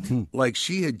looked like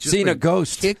she had just Seen a been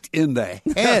ghost. kicked in the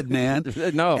head, man.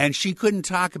 No. And she couldn't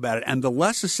talk about it. And the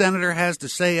less a senator has to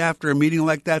say after a meeting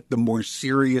like that, the more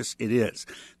serious it is.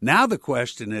 Now the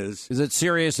question is it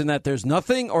serious in that there's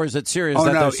nothing, or is it serious oh,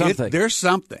 that no, there's something? there's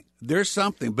something. There's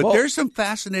something. But Well- there's some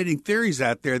fascinating theories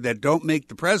out there that don't make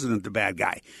the president the bad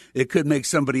guy. It could make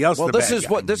somebody else Well, the this bad is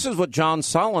guy. this is what John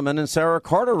Solomon and Sarah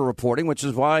Carter are reporting, which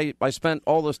is why I spent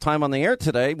all this time on the air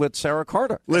today with Sarah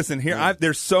Carter. Listen, here,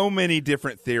 there's so many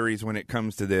different theories when it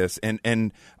comes to this, and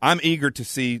I'm eager to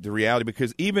see the reality,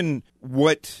 because even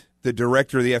what the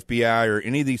director of the FBI or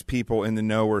any of these people in the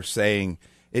know are saying,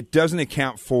 it doesn't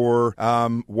account for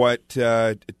what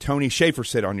Tony Schaefer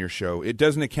said on your show. It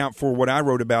doesn't account for what I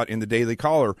wrote about in the Daily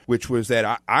Caller, which was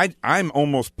that I'm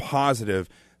almost positive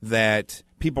that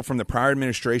people from the prior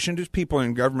administration, just people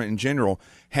in government in general,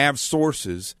 have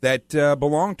sources that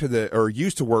belong to or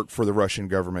used to work for the Russian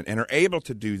government and are able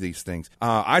to do these things.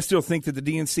 I still think that the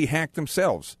DNC hacked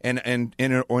themselves to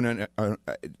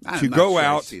go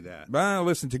out. See that.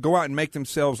 Listen, to go out and make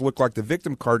themselves look like the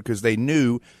victim card because they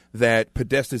knew that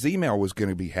Podesta's email was going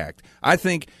to be hacked. I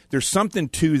think there's something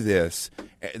to this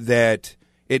that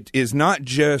it is not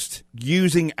just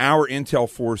using our intel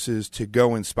forces to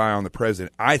go and spy on the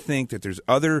president. I think that there's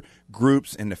other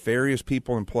groups and nefarious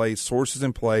people in play, sources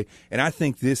in play, and I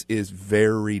think this is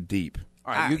very deep.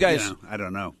 All right, you guys. I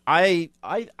don't know. I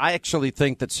actually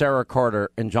think that Sarah Carter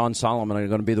and John Solomon are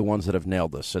going to be the ones that have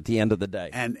nailed this at the end of the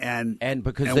day. And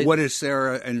because what is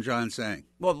Sarah and John saying?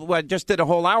 Well, I just did a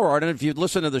whole hour on it. If you'd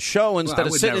listen to the show instead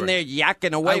of sitting there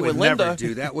yakking away with Linda, I would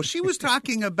never do that. Well, she was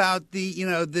talking about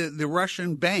the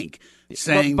Russian bank,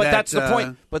 saying but that's the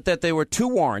point. But that there were 2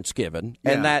 warrants given,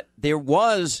 and that there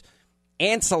was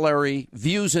ancillary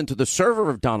views into the server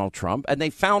of Donald Trump, and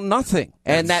they found nothing.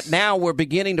 And that now we're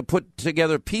beginning to put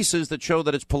together pieces that show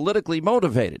that it's politically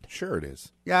motivated. Sure it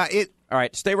is. Yeah, All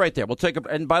right, stay right there. We'll take a.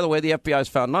 And by the way, the FBI has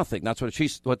found nothing. That's what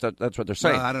that's what they're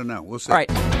saying. I don't know. We'll see. All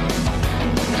right.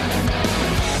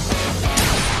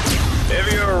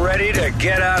 If you're ready to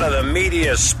get out of the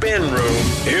media spin room,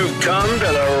 you've come to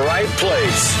the right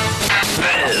place.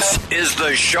 This is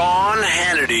the Sean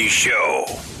Hannity Show.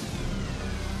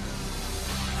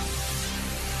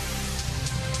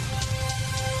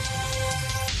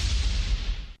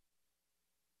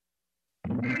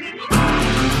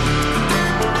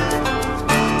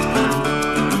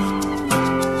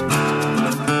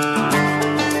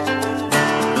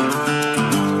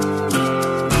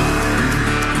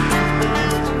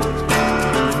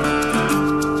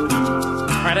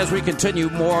 As we continue,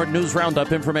 more news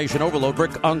roundup, information overload.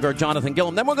 Rick Unger, Jonathan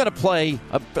Gilliam. Then we're going to play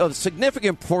a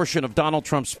significant portion of Donald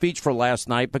Trump's speech for last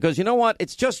night because you know what?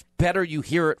 It's just better you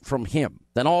hear it from him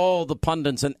than all the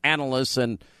pundits and analysts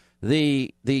and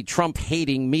the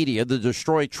Trump-hating media, the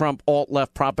destroy Trump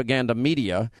alt-left propaganda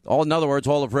media. In other words,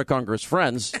 all of Rick Unger's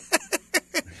friends.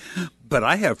 But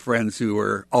I have friends who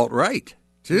are alt-right.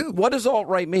 Too. What does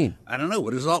alt-right mean? I don't know.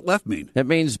 What does alt-left mean? It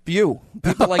means you.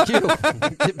 People like you.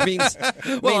 It means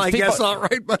I guess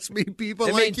alt-right must mean people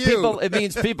like you. It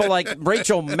means people like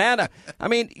Rachel Maddow. I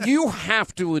mean, you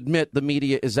have to admit the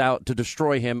media is out to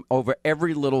destroy him over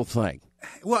every little thing.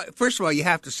 Well, first of all, you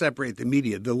have to separate the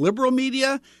media. The liberal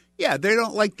media, yeah, they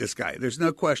don't like this guy. There's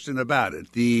no question about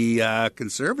it. The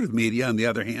conservative media, on the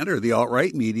other hand, or the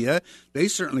alt-right media, they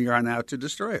certainly aren't out to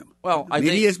destroy him. Well,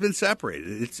 media has been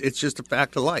separated. It's just a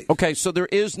fact of life. Okay, so there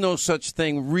is no such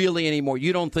thing really anymore.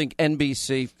 You don't think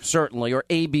NBC certainly, or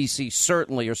ABC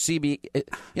certainly, or CB.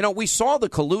 You know, we saw the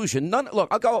collusion. Let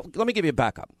me give you a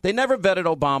backup. They never vetted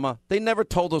Obama. They never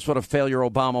told us what a failure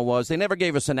Obama was. They never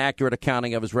gave us an accurate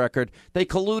accounting of his record. They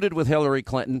colluded with Hillary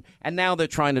Clinton, and now they're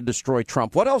trying to destroy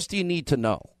Trump. What else do you need to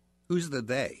know? Who's the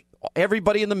they?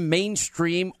 Everybody in the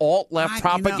mainstream alt-left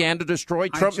propaganda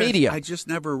destroyed Trump media. I just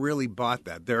never really bought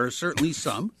that. There are certainly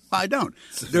some. I don't.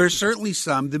 There are certainly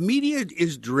some. The media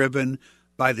is driven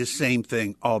by the same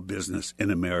thing all business in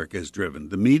America is driven.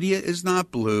 The media is not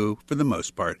blue for the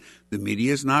most part. The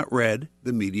media is not red.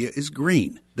 The media is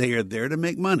green. They are there to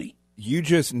make money. You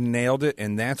just nailed it,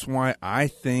 and that's why I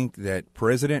think that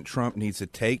President Trump needs to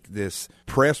take this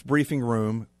press briefing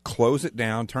room, close it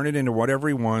down, turn it into whatever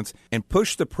he wants, and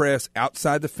push the press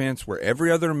outside the fence where every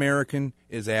other American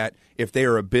is at. If they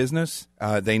are a business,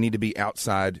 they need to be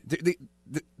outside.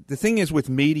 The thing is with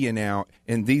media now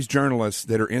and these journalists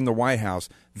that are in the White House,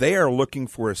 they are looking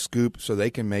for a scoop so they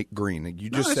can make green. You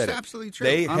just said it. Absolutely true.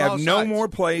 They on have all no sides. more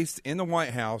place in the White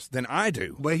House than I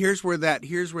do. But here's where that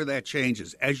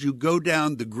changes. As you go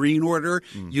down the green order,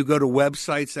 you go to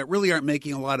websites that really aren't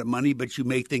making a lot of money, but you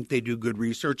may think they do good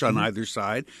research on either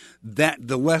side. That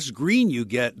the less green you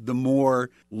get, the more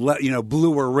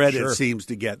blue or red it seems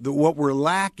to get. What we're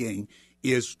lacking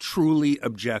is truly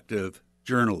objective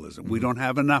journalism. We don't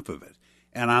have enough of it.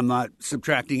 And I'm not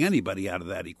subtracting anybody out of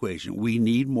that equation. We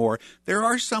need more. There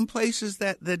are some places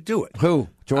that do it. Who?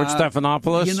 George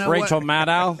Stephanopoulos? Rachel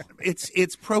Maddow? It's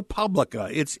ProPublica.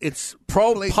 It's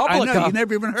ProPublica. I know, you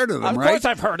never even heard of them, right? Of course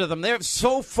I've heard of them. They're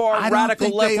so far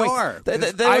radical left wing.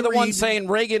 They were the ones saying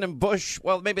Reagan and Bush.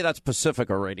 Well, maybe that's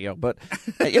Pacifica Radio, but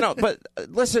but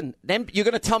listen, you're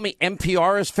going to tell me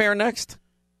NPR is fair next?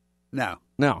 No.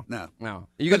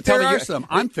 You're going to tell me there are some.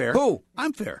 I'm fair. Who?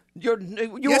 I'm fair.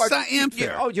 Yes, I am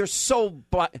fair. You're so.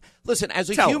 Listen, as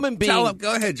a human being, tell him.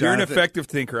 Go ahead, Jonathan. You're an effective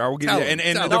thinker. I will give you. And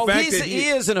the fact that he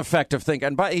is an effective thinker,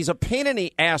 and he's a pain in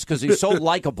the ass because he's so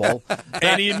likable.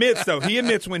 And he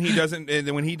admits when he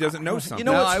doesn't know something. You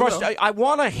know what's frustrating? I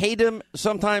want to hate him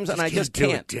sometimes, and I just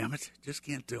can't. Damn it! Just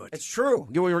can't do it. It's true.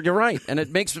 You're right, and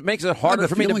it makes it harder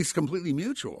for me. The feeling's completely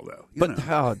mutual, though.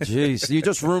 Oh, jeez, you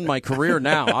just ruined my career.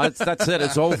 Now that's it.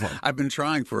 It's over. I've been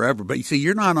trying forever, but you see,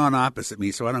 you're not on opposite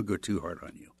me, so I don't go too hard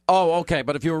on you. Oh, okay.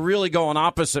 But if you were really going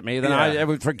opposite me, then I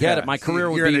would forget it. My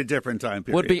career would be in a different time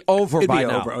period. Would be over It'd by be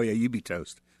now. Over. Oh yeah, you'd be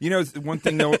toast. You know,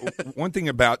 one thing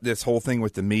about this whole thing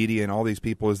with the media and all these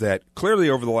people is that clearly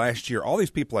over the last year, all these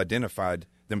people identified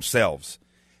themselves.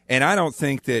 And I don't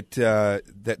think that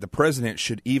that the president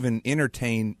should even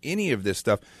entertain any of this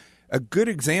stuff. A good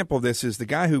example of this is the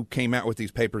guy who came out with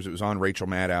these papers. It was on Rachel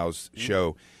Maddow's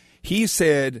show. He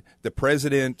said the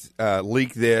president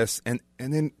leaked this, and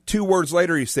then 2 words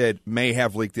later he said may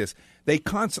have leaked this. They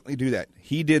constantly do that.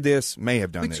 He did this, may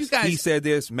have done But this. you guys, he said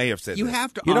this, may have said you this. You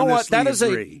have to You know what?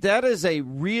 agree. That is a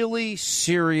really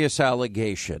serious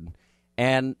allegation.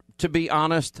 And to be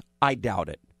honest, I doubt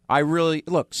it. I really,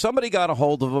 look, somebody got a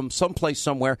hold of him someplace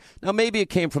somewhere. Now, maybe it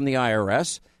came from the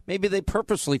IRS. Maybe they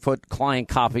purposely put client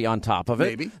copy on top of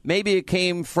it. Maybe it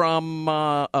came from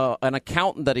an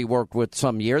accountant that he worked with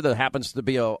some year that happens to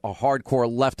be a hardcore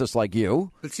leftist like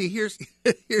you. But see, here's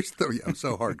I'm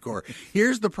so hardcore.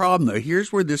 Here's the problem, though.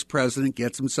 Here's where this president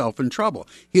gets himself in trouble.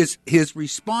 His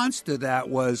response to that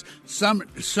was some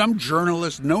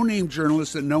journalist, no-name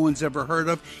journalist that no one's ever heard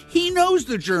of. He knows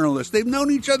the journalist. They've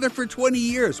known each other for 20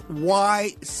 years.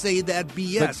 Why say that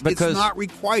BS? It's not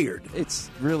required. It's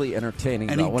really entertaining,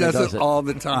 and though. He does it all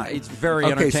the time. It's very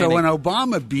okay. entertaining. So when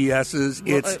Obama BS's,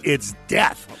 it's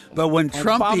death. But when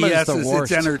Trump BS's,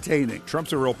 it's entertaining.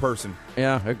 Trump's a real person.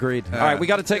 Yeah, agreed. All right, we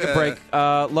got to take a break.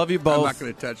 Love you both. I'm not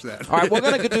going to touch that. All right, we're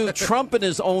going to do Trump in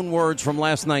his own words from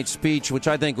last night's speech, which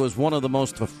I think was one of the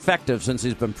most effective since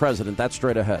he's been president. That's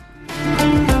straight ahead.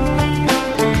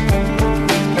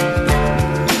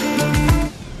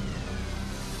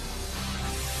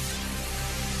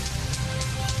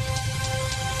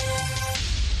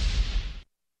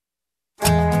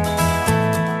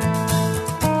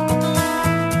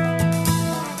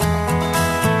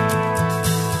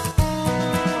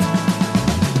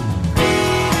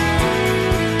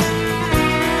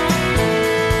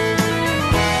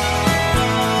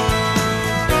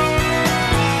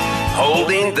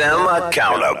 Them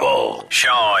accountable.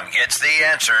 Sean gets the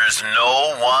answers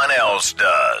no one else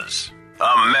does.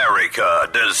 America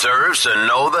deserves to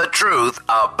know the truth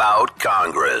about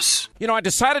Congress. You know, I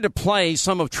decided to play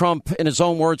some of Trump in his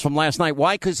own words from last night.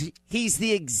 Why? Because he's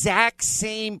the exact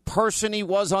same person he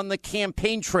was on the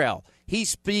campaign trail. He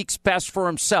speaks best for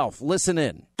himself. Listen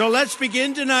in. So let's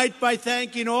begin tonight by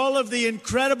thanking all of the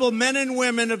incredible men and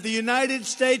women of the United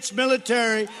States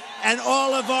military and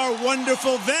all of our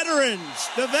wonderful veterans,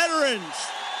 the veterans.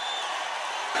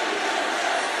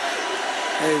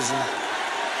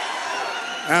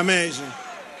 Amazing.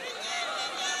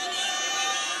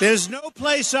 There's no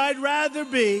place I'd rather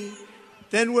be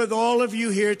than with all of you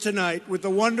here tonight, with the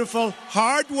wonderful,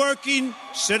 hardworking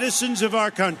citizens of our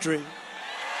country.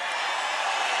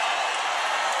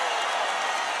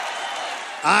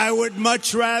 I would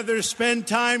much rather spend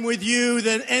time with you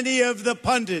than any of the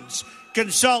pundits,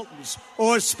 consultants,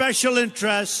 or special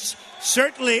interests,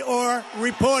 certainly, or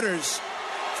reporters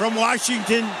from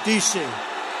Washington, D.C.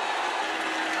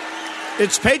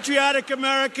 It's patriotic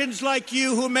Americans like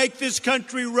you who make this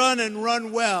country run and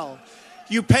run well.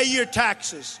 You pay your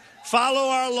taxes, follow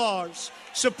our laws,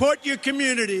 support your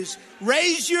communities,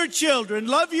 raise your children,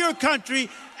 love your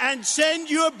country, and send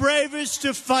your bravest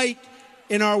to fight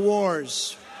in our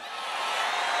wars.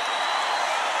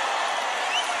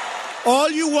 All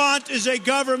you want is a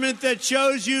government that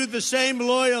shows you the same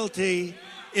loyalty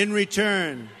in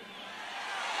return.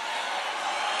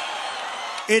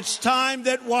 It's time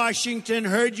that Washington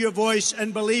heard your voice,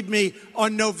 and believe me,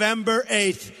 on November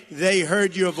 8th, they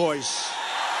heard your voice.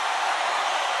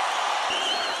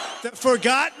 The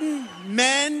forgotten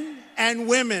men and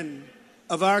women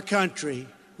of our country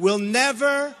will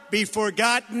never be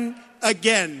forgotten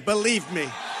again, believe me.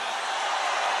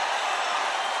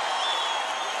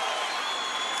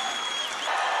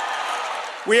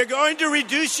 We are going to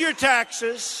reduce your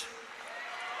taxes.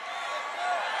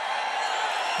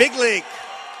 Big league.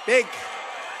 Big.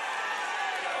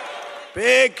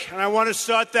 And I want to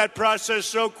start that process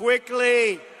so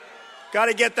quickly. Got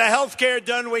to get the health care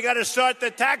done. We got to start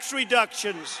the tax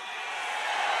reductions.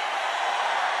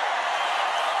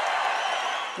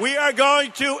 We are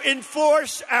going to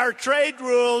enforce our trade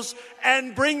rules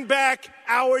and bring back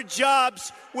our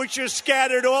jobs, which are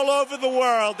scattered all over the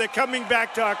world. They're coming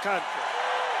back to our country.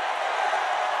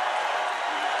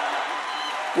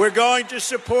 We're going to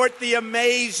support the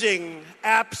amazing,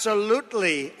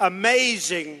 absolutely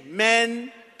amazing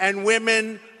men and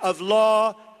women of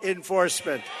law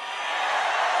enforcement.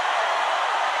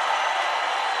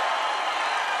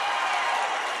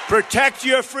 Protect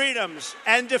your freedoms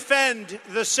and defend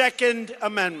the Second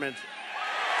Amendment.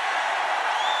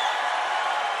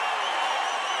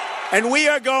 And we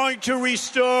are going to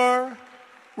restore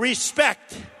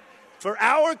respect for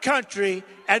our country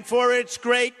and for its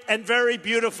great and very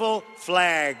beautiful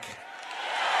flag.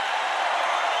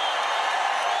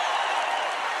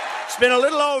 It's been a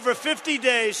little over 50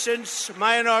 days since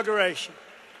my inauguration,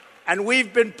 and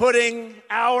we've been putting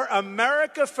our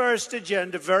America First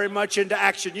agenda very much into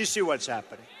action. You see what's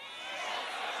happening.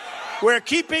 We're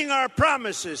keeping our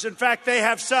promises. In fact, they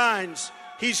have signs.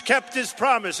 He's kept his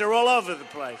promise. They're all over the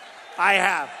place. I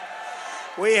have.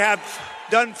 We have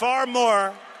done far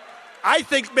more, I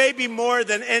think maybe more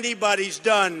than anybody's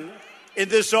done in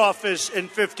this office in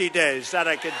 50 days, that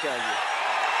I can tell you.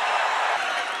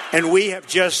 And we have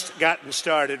just gotten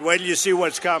started. Wait till you see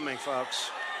what's coming, folks.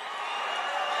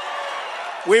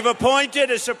 We've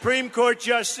appointed a Supreme Court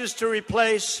justice to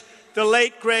replace the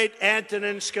late, great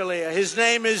Antonin Scalia. His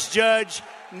name is Judge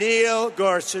Neil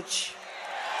Gorsuch.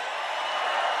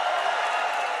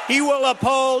 He will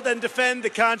uphold and defend the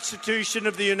Constitution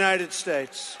of the United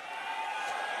States.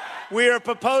 We are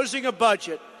proposing a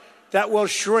budget that will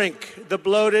shrink the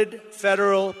bloated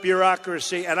federal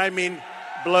bureaucracy, and I mean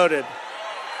bloated,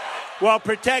 while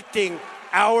protecting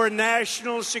our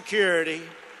national security.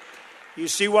 You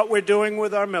see what we're doing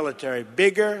with our military.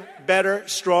 Bigger, better,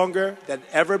 stronger than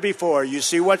ever before. You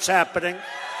see what's happening?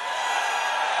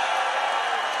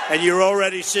 And you're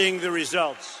already seeing the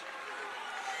results.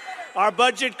 Our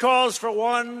budget calls for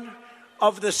one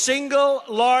of the single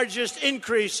largest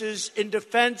increases in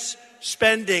defense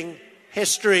spending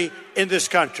history in this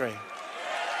country.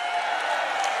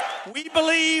 We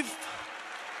believe,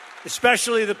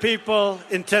 especially the people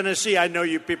in Tennessee, I know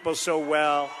you people so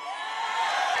well,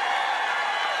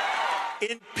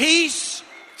 in peace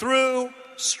through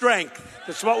strength.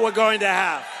 That's what we're going to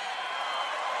have.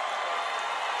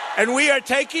 And we are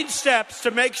taking steps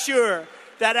to make sure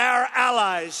that our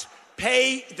allies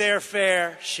pay their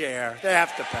fair share. They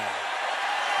have to pay.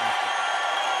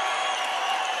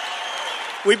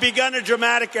 We've begun a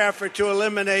dramatic effort to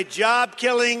eliminate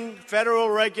job-killing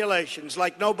federal regulations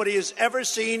like nobody has ever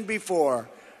seen before.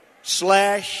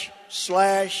 Slash.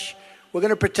 We're going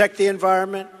to protect the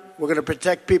environment. We're going to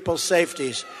protect people's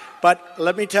safeties. But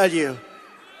let me tell you,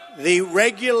 the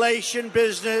regulation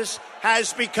business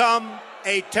has become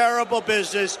a terrible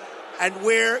business, and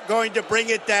we're going to bring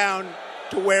it down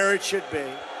to where it should be.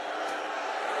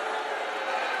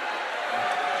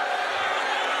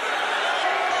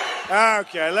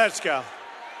 Okay, let's go.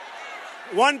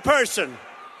 One person,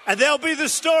 and there'll be the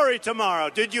story tomorrow.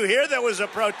 Did you hear there was a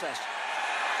protest?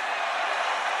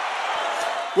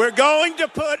 We're going to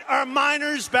put our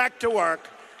miners back to work.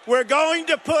 We're going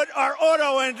to put our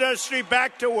auto industry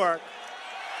back to work.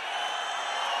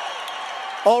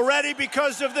 Already,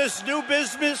 because of this new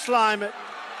business climate,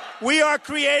 we are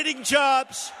creating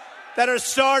jobs that are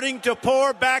starting to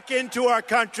pour back into our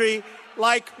country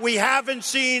like we haven't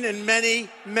seen in many,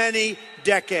 many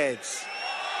decades.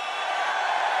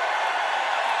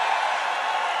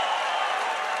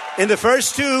 In the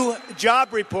first two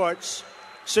job reports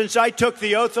since I took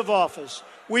the oath of office,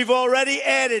 we've already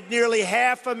added nearly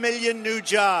 500,000 new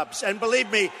jobs. And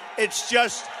believe me, it's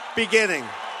just beginning.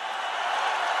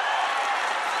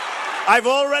 I've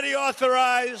already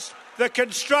authorized the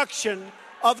construction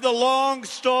of the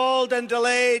long-stalled and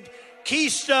delayed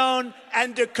Keystone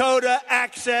and Dakota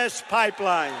Access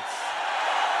pipelines.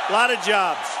 A lot of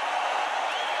jobs.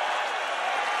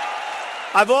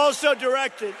 I've also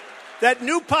directed that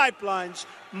new pipelines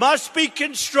must be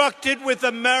constructed with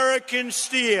American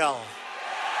steel.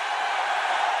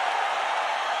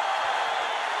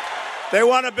 They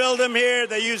want to build them here,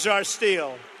 they use our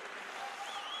steel.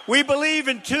 We believe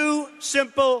in two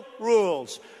simple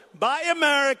rules: buy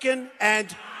American and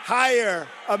hire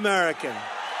American.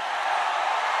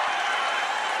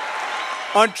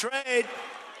 On trade,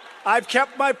 I've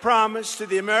kept my promise to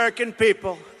the American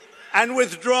people and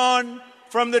withdrawn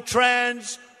from the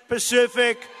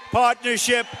Trans-Pacific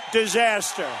Partnership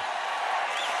disaster.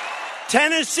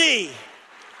 Tennessee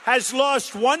has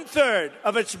lost 1/3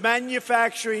 of its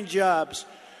manufacturing jobs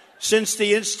since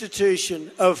the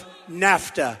institution of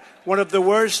NAFTA, one of the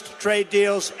worst trade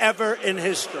deals ever in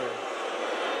history.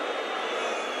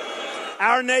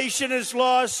 Our nation has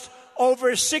lost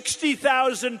over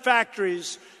 60,000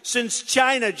 factories since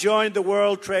China joined the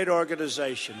World Trade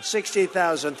Organization.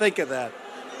 60,000, think of that.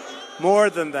 More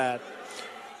than that.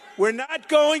 We're not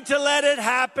going to let it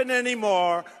happen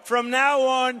anymore. From now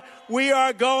on, we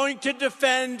are going to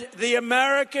defend the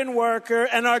American worker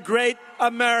and our great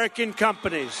American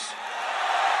companies.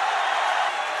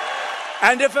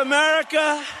 And if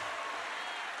America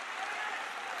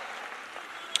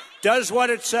does what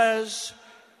it says,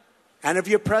 and if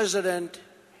your president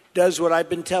does what I've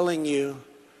been telling you,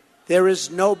 there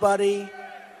is nobody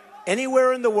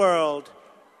anywhere in the world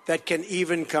that can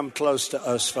even come close to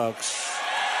us, folks.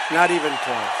 Not even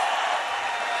close.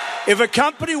 If a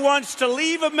company wants to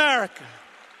leave America,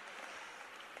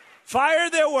 fire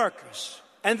their workers,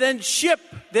 and then ship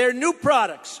their new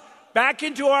products back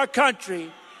into our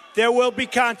country, there will be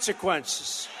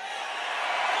consequences.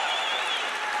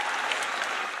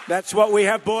 That's what we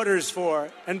have borders for.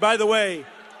 And by the way,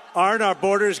 aren't our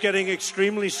borders getting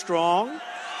extremely strong?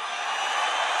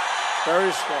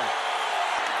 Very strong.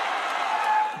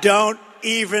 Don't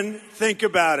even think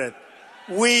about it.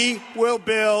 We will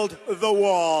build the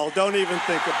wall. Don't even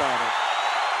think about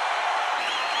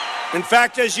it. In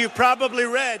fact, as you probably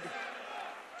read,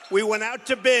 we went out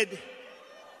to bid.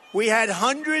 We had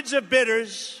hundreds of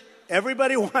bidders.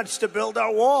 Everybody wants to build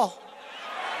our wall.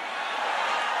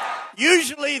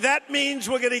 Usually that means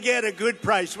we're going to get a good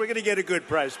price. We're going to get a good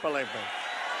price, believe me.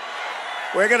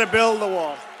 We're going to build the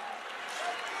wall.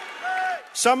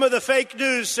 Some of the fake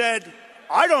news said,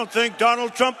 I don't think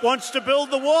Donald Trump wants to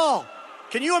build the wall.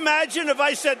 Can you imagine if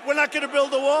I said, we're not going to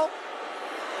build the wall?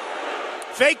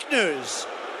 Fake news.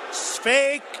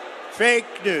 Fake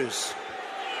news.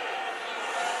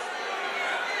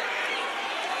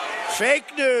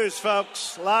 Fake news,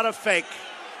 folks. A lot of fake.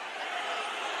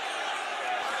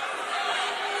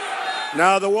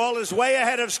 Now, the wall is way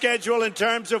ahead of schedule in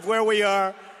terms of where we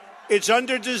are. It's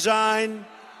under design,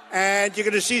 and you're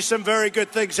going to see some very good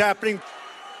things happening.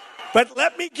 But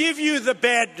let me give you the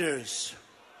bad news.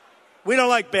 We don't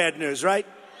like bad news, right?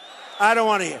 I don't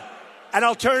want to hear. And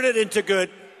I'll turn it into good.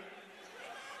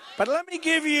 But let me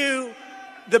give you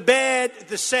the bad,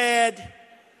 the sad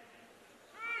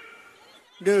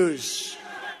news.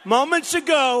 Moments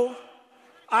ago,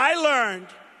 I learned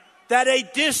that a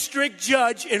district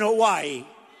judge in Hawaii,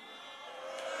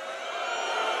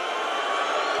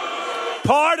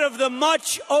 part of the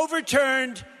much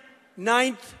overturned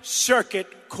Ninth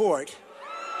Circuit Court,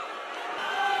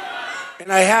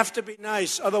 and I have to be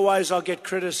nice, otherwise I'll get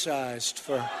criticized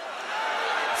for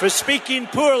speaking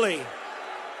poorly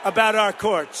about our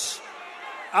courts.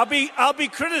 I'll be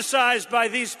criticized by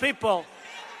these people,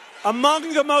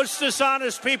 among the most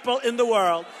dishonest people in the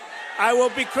world. I will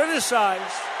be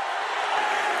criticized.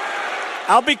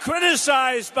 I'll be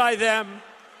criticized by them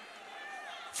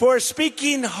for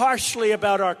speaking harshly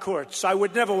about our courts. I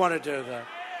would never want to do that.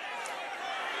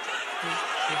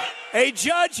 A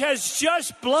judge has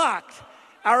just blocked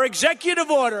our executive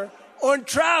order on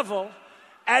travel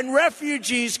and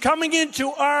refugees coming into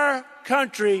our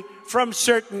country from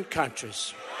certain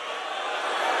countries.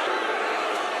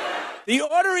 The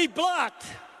order he blocked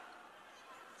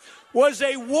was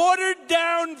a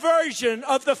watered-down version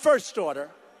of the first order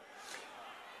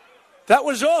that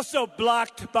was also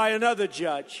blocked by another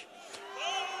judge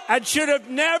and should have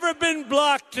never been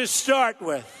blocked to start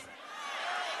with.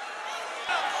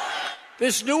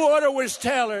 This new order was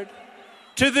tailored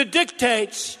to the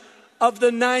dictates of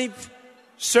the Ninth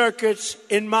Circuit's,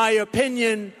 in my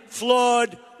opinion,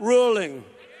 flawed ruling.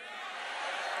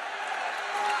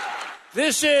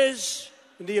 This is,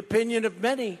 in the opinion of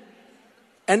many,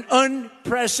 an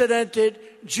unprecedented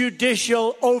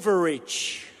judicial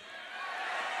overreach.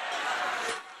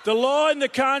 The law and the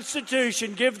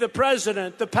Constitution give the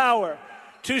president the power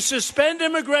to suspend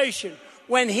immigration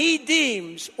when he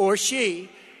deems, or she,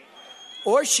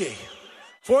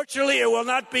 fortunately it will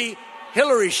not be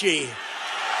Hillary she,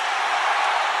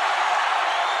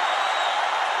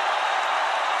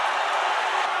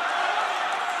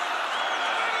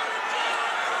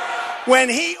 when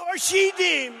he or she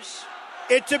deems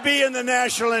it to be in the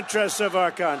national interests of our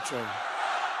country.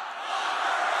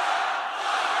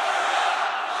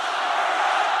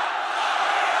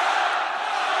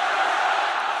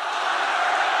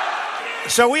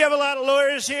 So we have a lot of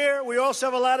lawyers here. We also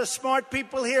have a lot of smart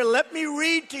people here. Let me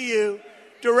read to you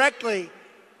directly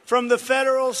from the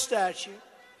federal statute.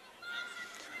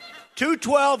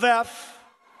 212F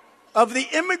of the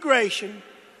immigration,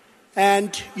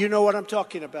 and you know what I'm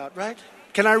talking about, right?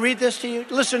 Can I read this to you?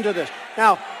 Listen to this.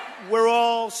 Now, we're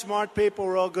all smart people.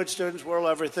 We're all good students. We're all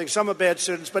everything. Some are bad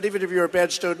students, but even if you're a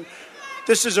bad student,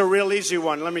 this is a real easy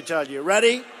one, let me tell you.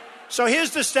 Ready? So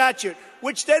here's the statute,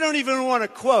 which they don't even want to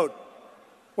quote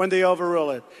when they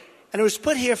overrule it. And it was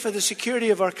put here for the security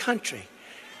of our country.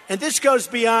 And this goes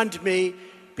beyond me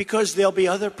because there'll be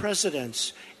other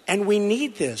presidents. And we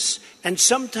need this. And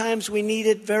sometimes we need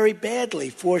it very badly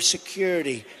for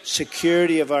security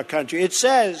of our country. It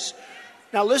says,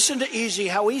 now listen to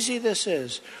how easy this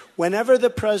is. Whenever the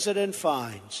president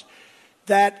finds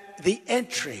that the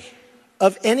entry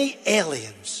of any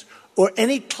aliens or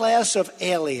any class of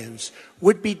aliens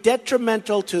would be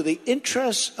detrimental to the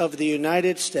interests of the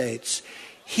United States,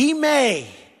 he may,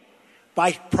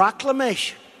 by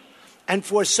proclamation, and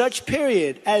for such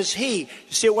period as he, you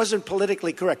see, it wasn't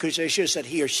politically correct because they should have said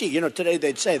he or she. You know, today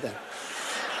they'd say that.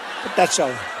 But that's all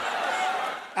right.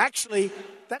 Actually,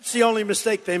 that's the only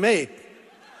mistake they made.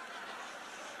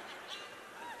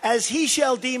 As he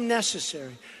shall deem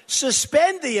necessary,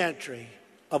 suspend the entry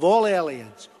of all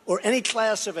aliens or any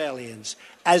class of aliens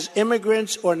as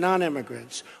immigrants or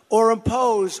non-immigrants, or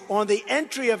impose on the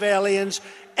entry of aliens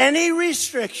any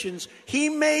restrictions he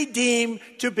may deem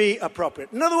to be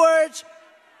appropriate. In other words,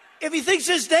 if he thinks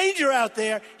there's danger out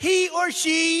there, he or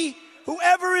she,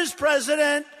 whoever is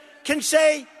president, can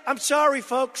say, I'm sorry,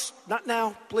 folks, not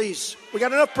now, please. We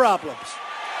got enough problems.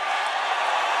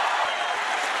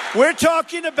 We're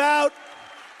talking about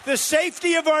the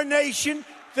safety of our nation,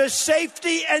 the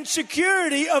safety and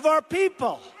security of our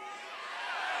people.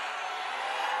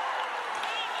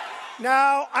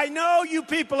 Now, I know you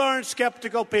people aren't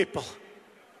skeptical people,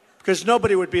 because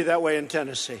nobody would be that way in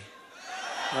Tennessee.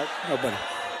 Right? Nobody.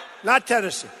 Not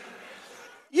Tennessee.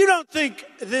 You don't think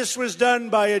this was done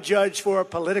by a judge for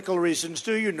political reasons,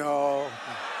 do you? No.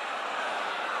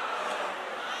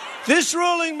 This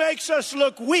ruling makes us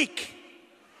look weak,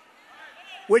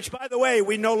 which, by the way,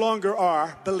 we no longer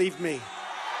are, believe me.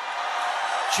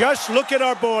 Just look at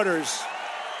our borders.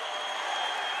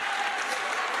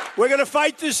 We're going to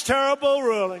fight this terrible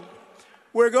ruling.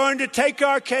 We're going to take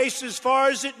our case as far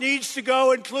as it needs to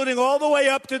go, including all the way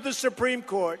up to the Supreme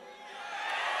Court.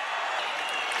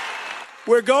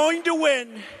 We're going to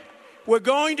win. We're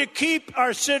going to keep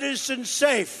our citizens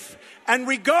safe. And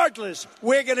regardless,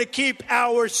 we're going to keep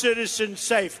our citizens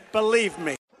safe. Believe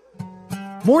me.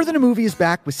 More Than a Movie is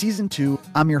back with Season 2.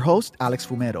 I'm your host, Alex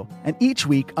Fumero. And each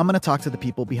week, I'm going to talk to the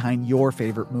people behind your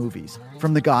favorite movies.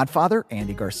 From The Godfather,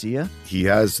 Andy Garcia. He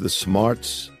has the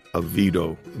smarts of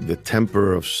Vito, the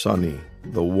temper of Sonny,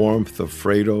 the warmth of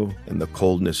Fredo, and the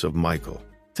coldness of Michael.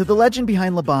 To the legend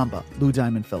behind La Bamba, Lou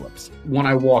Diamond Phillips. When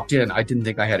I walked in, I didn't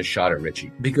think I had a shot at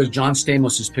Richie because John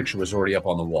Stamos' picture was already up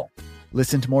on the wall.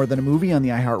 Listen to More Than a Movie on the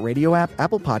iHeartRadio app,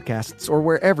 Apple Podcasts, or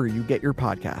wherever you get your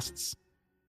podcasts.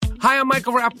 Hi, I'm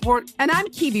Michael Rappaport. And I'm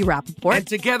Kibi Rappaport. And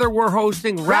together we're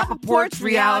hosting Rappaport's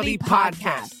Reality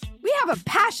Podcast. We have a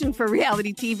passion for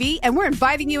reality TV, and we're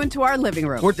inviting you into our living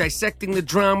room. We're dissecting the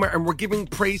drama, and we're giving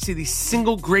praise to the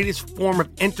single greatest form of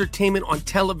entertainment on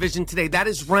television today. That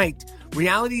is right.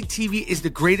 Reality TV is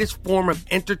the greatest form of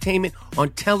entertainment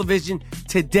on television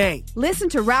today. Listen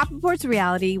to Rappaport's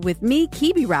Reality with me,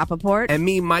 Kibi Rappaport. And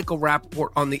me, Michael Rappaport,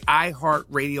 on the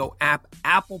iHeartRadio app,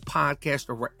 Apple Podcast,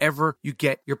 or wherever you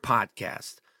get your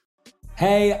podcast.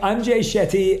 Hey, I'm Jay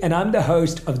Shetty, and I'm the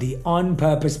host of the On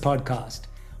Purpose podcast.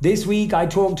 This week, I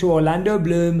talked to Orlando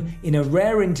Bloom in a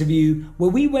rare interview where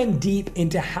we went deep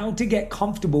into how to get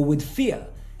comfortable with fear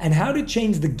and how to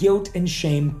change the guilt and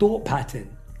shame thought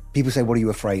pattern. People say, what are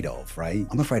you afraid of, right?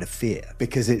 I'm afraid of fear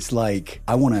because it's like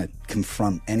I want to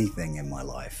confront anything in my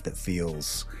life that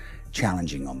feels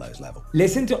challenging on those levels.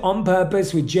 Listen to On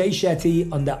Purpose with Jay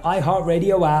Shetty on the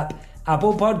iHeartRadio app,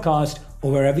 Apple Podcast,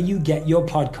 or wherever you get your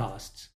podcasts.